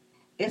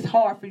 it's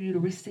hard for you to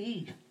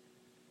receive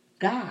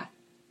God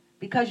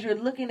because you're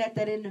looking at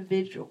that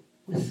individual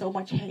with so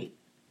much hate.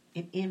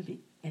 and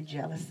envy and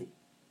jealousy.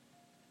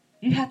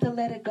 You have to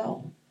let it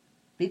go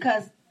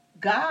because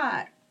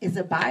God is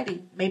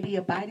maybe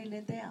abiding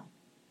in them.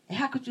 And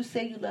how could you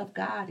say you love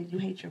God and you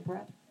hate your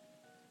brother?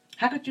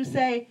 How could you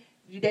say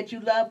that you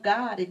love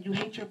God and you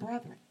hate your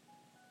brethren?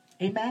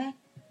 Amen?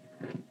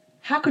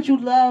 How could you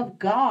love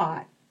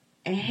God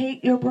and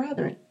hate your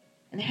brethren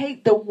and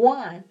hate the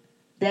one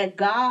that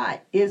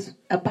God is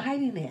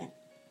abiding in?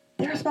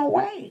 There's no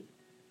way.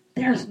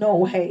 There's no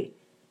way.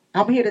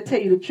 I'm here to tell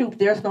you the truth.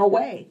 There's no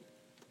way.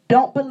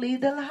 Don't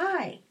believe the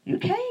lie. You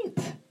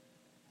can't.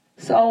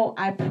 So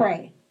I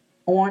pray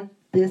on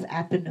this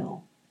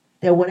afternoon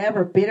that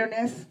whatever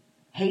bitterness,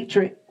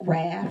 hatred,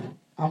 wrath,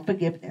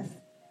 unforgiveness,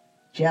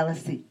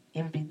 jealousy,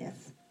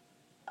 enviness,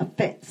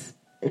 offense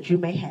that you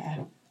may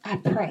have, I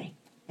pray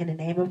in the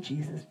name of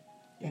Jesus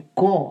that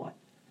God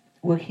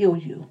will heal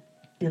you,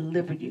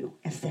 deliver you,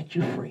 and set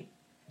you free.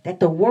 That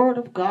the word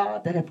of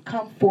God that has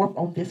come forth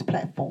on this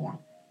platform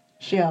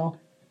shall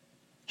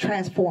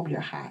transform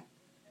your heart,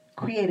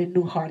 create a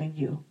new heart in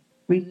you,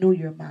 renew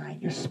your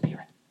mind, your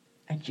spirit,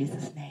 in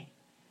Jesus' name.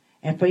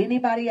 And for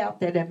anybody out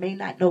there that may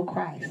not know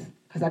Christ,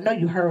 because I know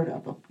you heard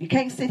of him. You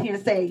can't sit here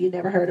and say you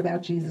never heard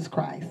about Jesus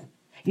Christ.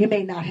 You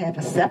may not have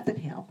accepted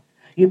him.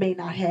 You may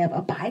not have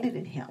abided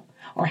in him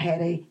or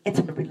had an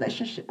intimate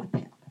relationship with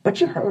him.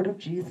 But you heard of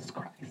Jesus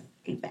Christ.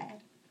 Amen.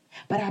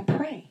 But I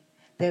pray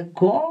that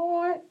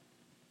God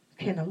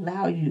can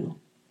allow you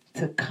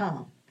to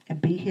come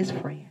and be his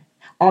friend.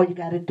 All you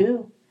got to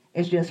do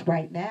is just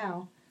right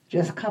now,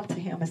 just come to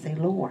him and say,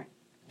 Lord,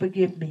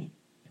 forgive me.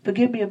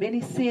 Forgive me of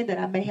any sin that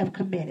I may have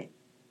committed,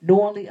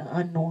 knowingly or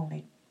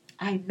unknowingly.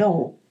 I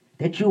know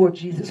that you are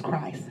Jesus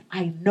Christ.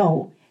 I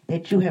know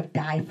that you have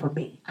died for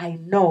me. I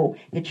know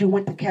that you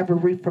went to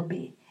Calvary for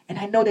me. And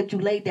I know that you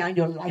laid down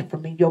your life for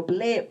me. Your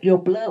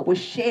blood was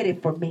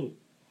shedded for me.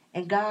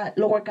 And God,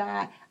 Lord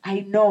God,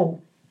 I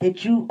know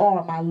that you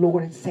are my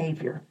Lord and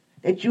Savior.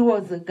 That you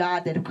are the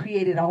God that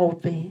created all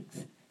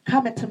things.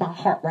 Come into my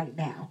heart right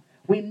now.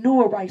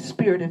 Renew a right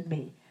spirit in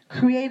me.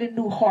 Create a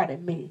new heart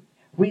in me.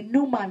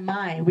 Renew my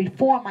mind,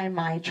 reform my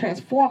mind,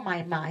 transform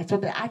my mind so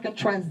that I can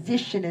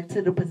transition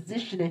into the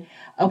positioning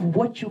of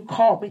what you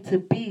called me to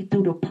be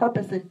through the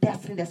purpose and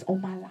destiny that's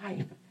on my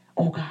life.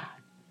 Oh God,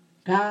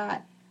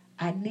 God,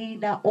 I need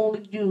not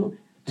only you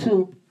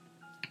to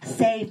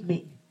save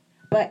me,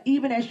 but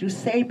even as you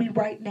save me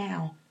right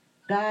now,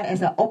 God,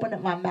 as I open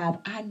up my mouth,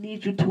 I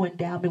need you to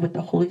endow me with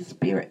the Holy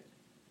Spirit.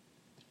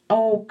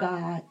 Oh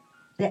God,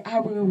 that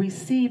I will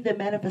receive the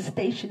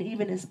manifestation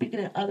even in speaking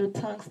in other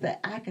tongues,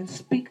 that I can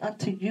speak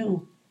unto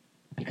you.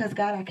 Because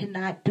God, I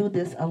cannot do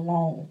this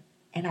alone,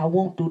 and I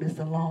won't do this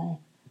alone.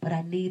 But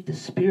I need the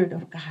Spirit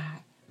of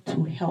God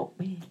to help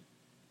me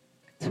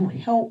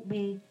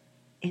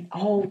in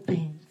all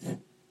things.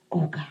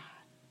 Oh God,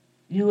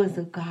 you is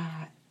a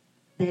God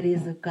that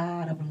is a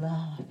God of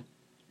love.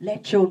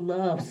 Let your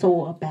love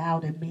so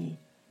abound in me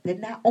that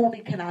not only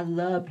can I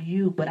love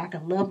you, but I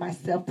can love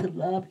myself to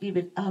love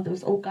even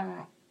others. Oh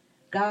God.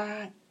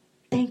 God,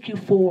 thank you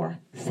for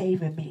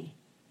saving me.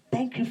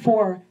 Thank you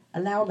for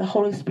allowing the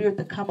Holy Spirit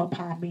to come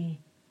upon me.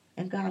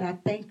 And God, I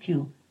thank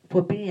you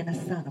for being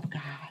a son of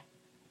God.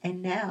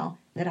 And now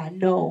that I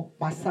know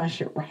my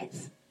sonship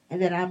rights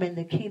and that I'm in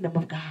the kingdom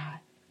of God,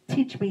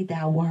 teach me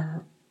thy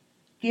word.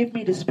 Give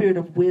me the spirit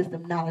of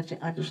wisdom, knowledge,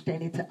 and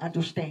understanding to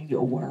understand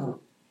your word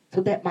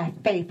so that my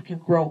faith can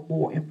grow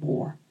more and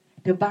more.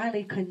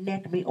 Divinely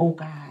connect me, oh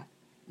God.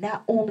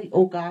 Not only,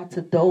 oh God,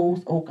 to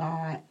those, oh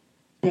God,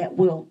 that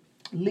will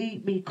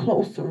lead me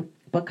closer,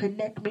 but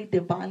connect me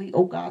divinely,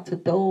 oh God, to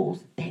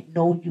those that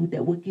know you,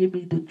 that will give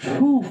me the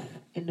truth,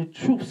 and the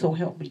truth, so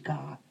help me,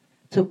 God,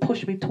 to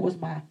push me towards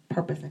my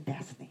purpose and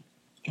destiny.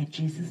 In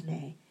Jesus'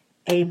 name,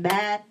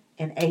 amen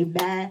and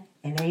amen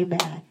and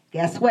amen.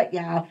 Guess what,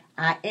 y'all?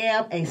 I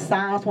am a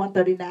Psalms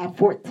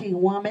 139:14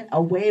 woman, a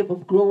wave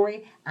of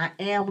glory. I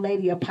am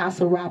Lady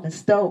Apostle Robin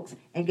Stokes,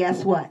 and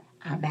guess what?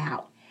 I'm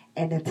out.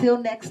 And until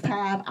next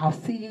time, I'll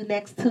see you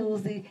next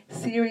Tuesday,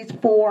 Series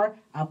 4,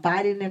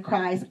 Abiding in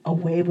Christ, a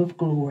Wave of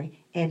Glory,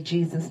 in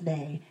Jesus'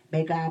 name.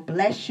 May God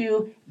bless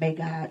you. May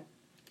God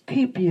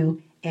keep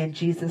you in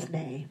Jesus'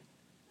 name.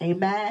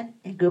 Amen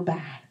and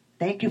goodbye.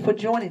 Thank you for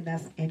joining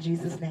us in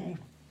Jesus' name.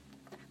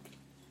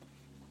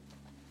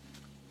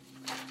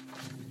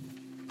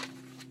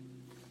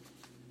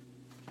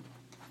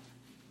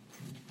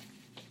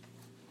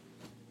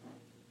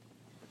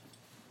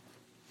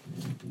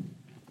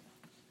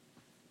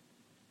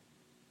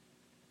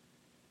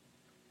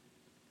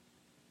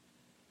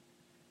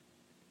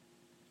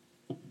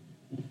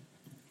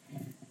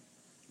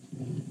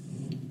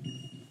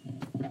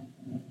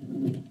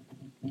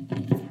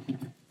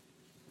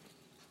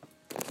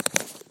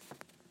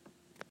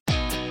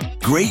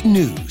 Great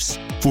news.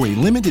 For a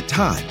limited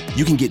time,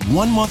 you can get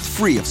 1 month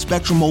free of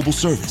Spectrum Mobile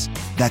service.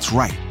 That's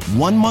right,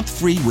 1 month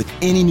free with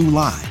any new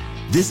line.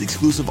 This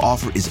exclusive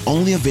offer is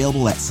only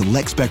available at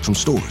select Spectrum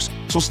stores,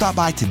 so stop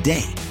by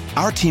today.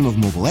 Our team of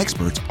mobile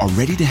experts are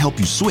ready to help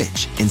you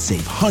switch and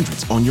save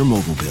hundreds on your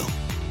mobile bill.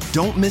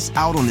 Don't miss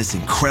out on this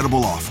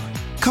incredible offer.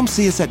 Come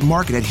see us at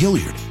Market at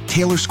Hilliard,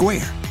 Taylor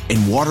Square,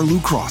 and Waterloo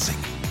Crossing.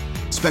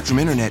 Spectrum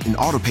Internet and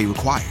autopay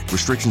required.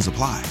 Restrictions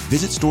apply.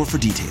 Visit store for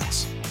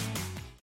details.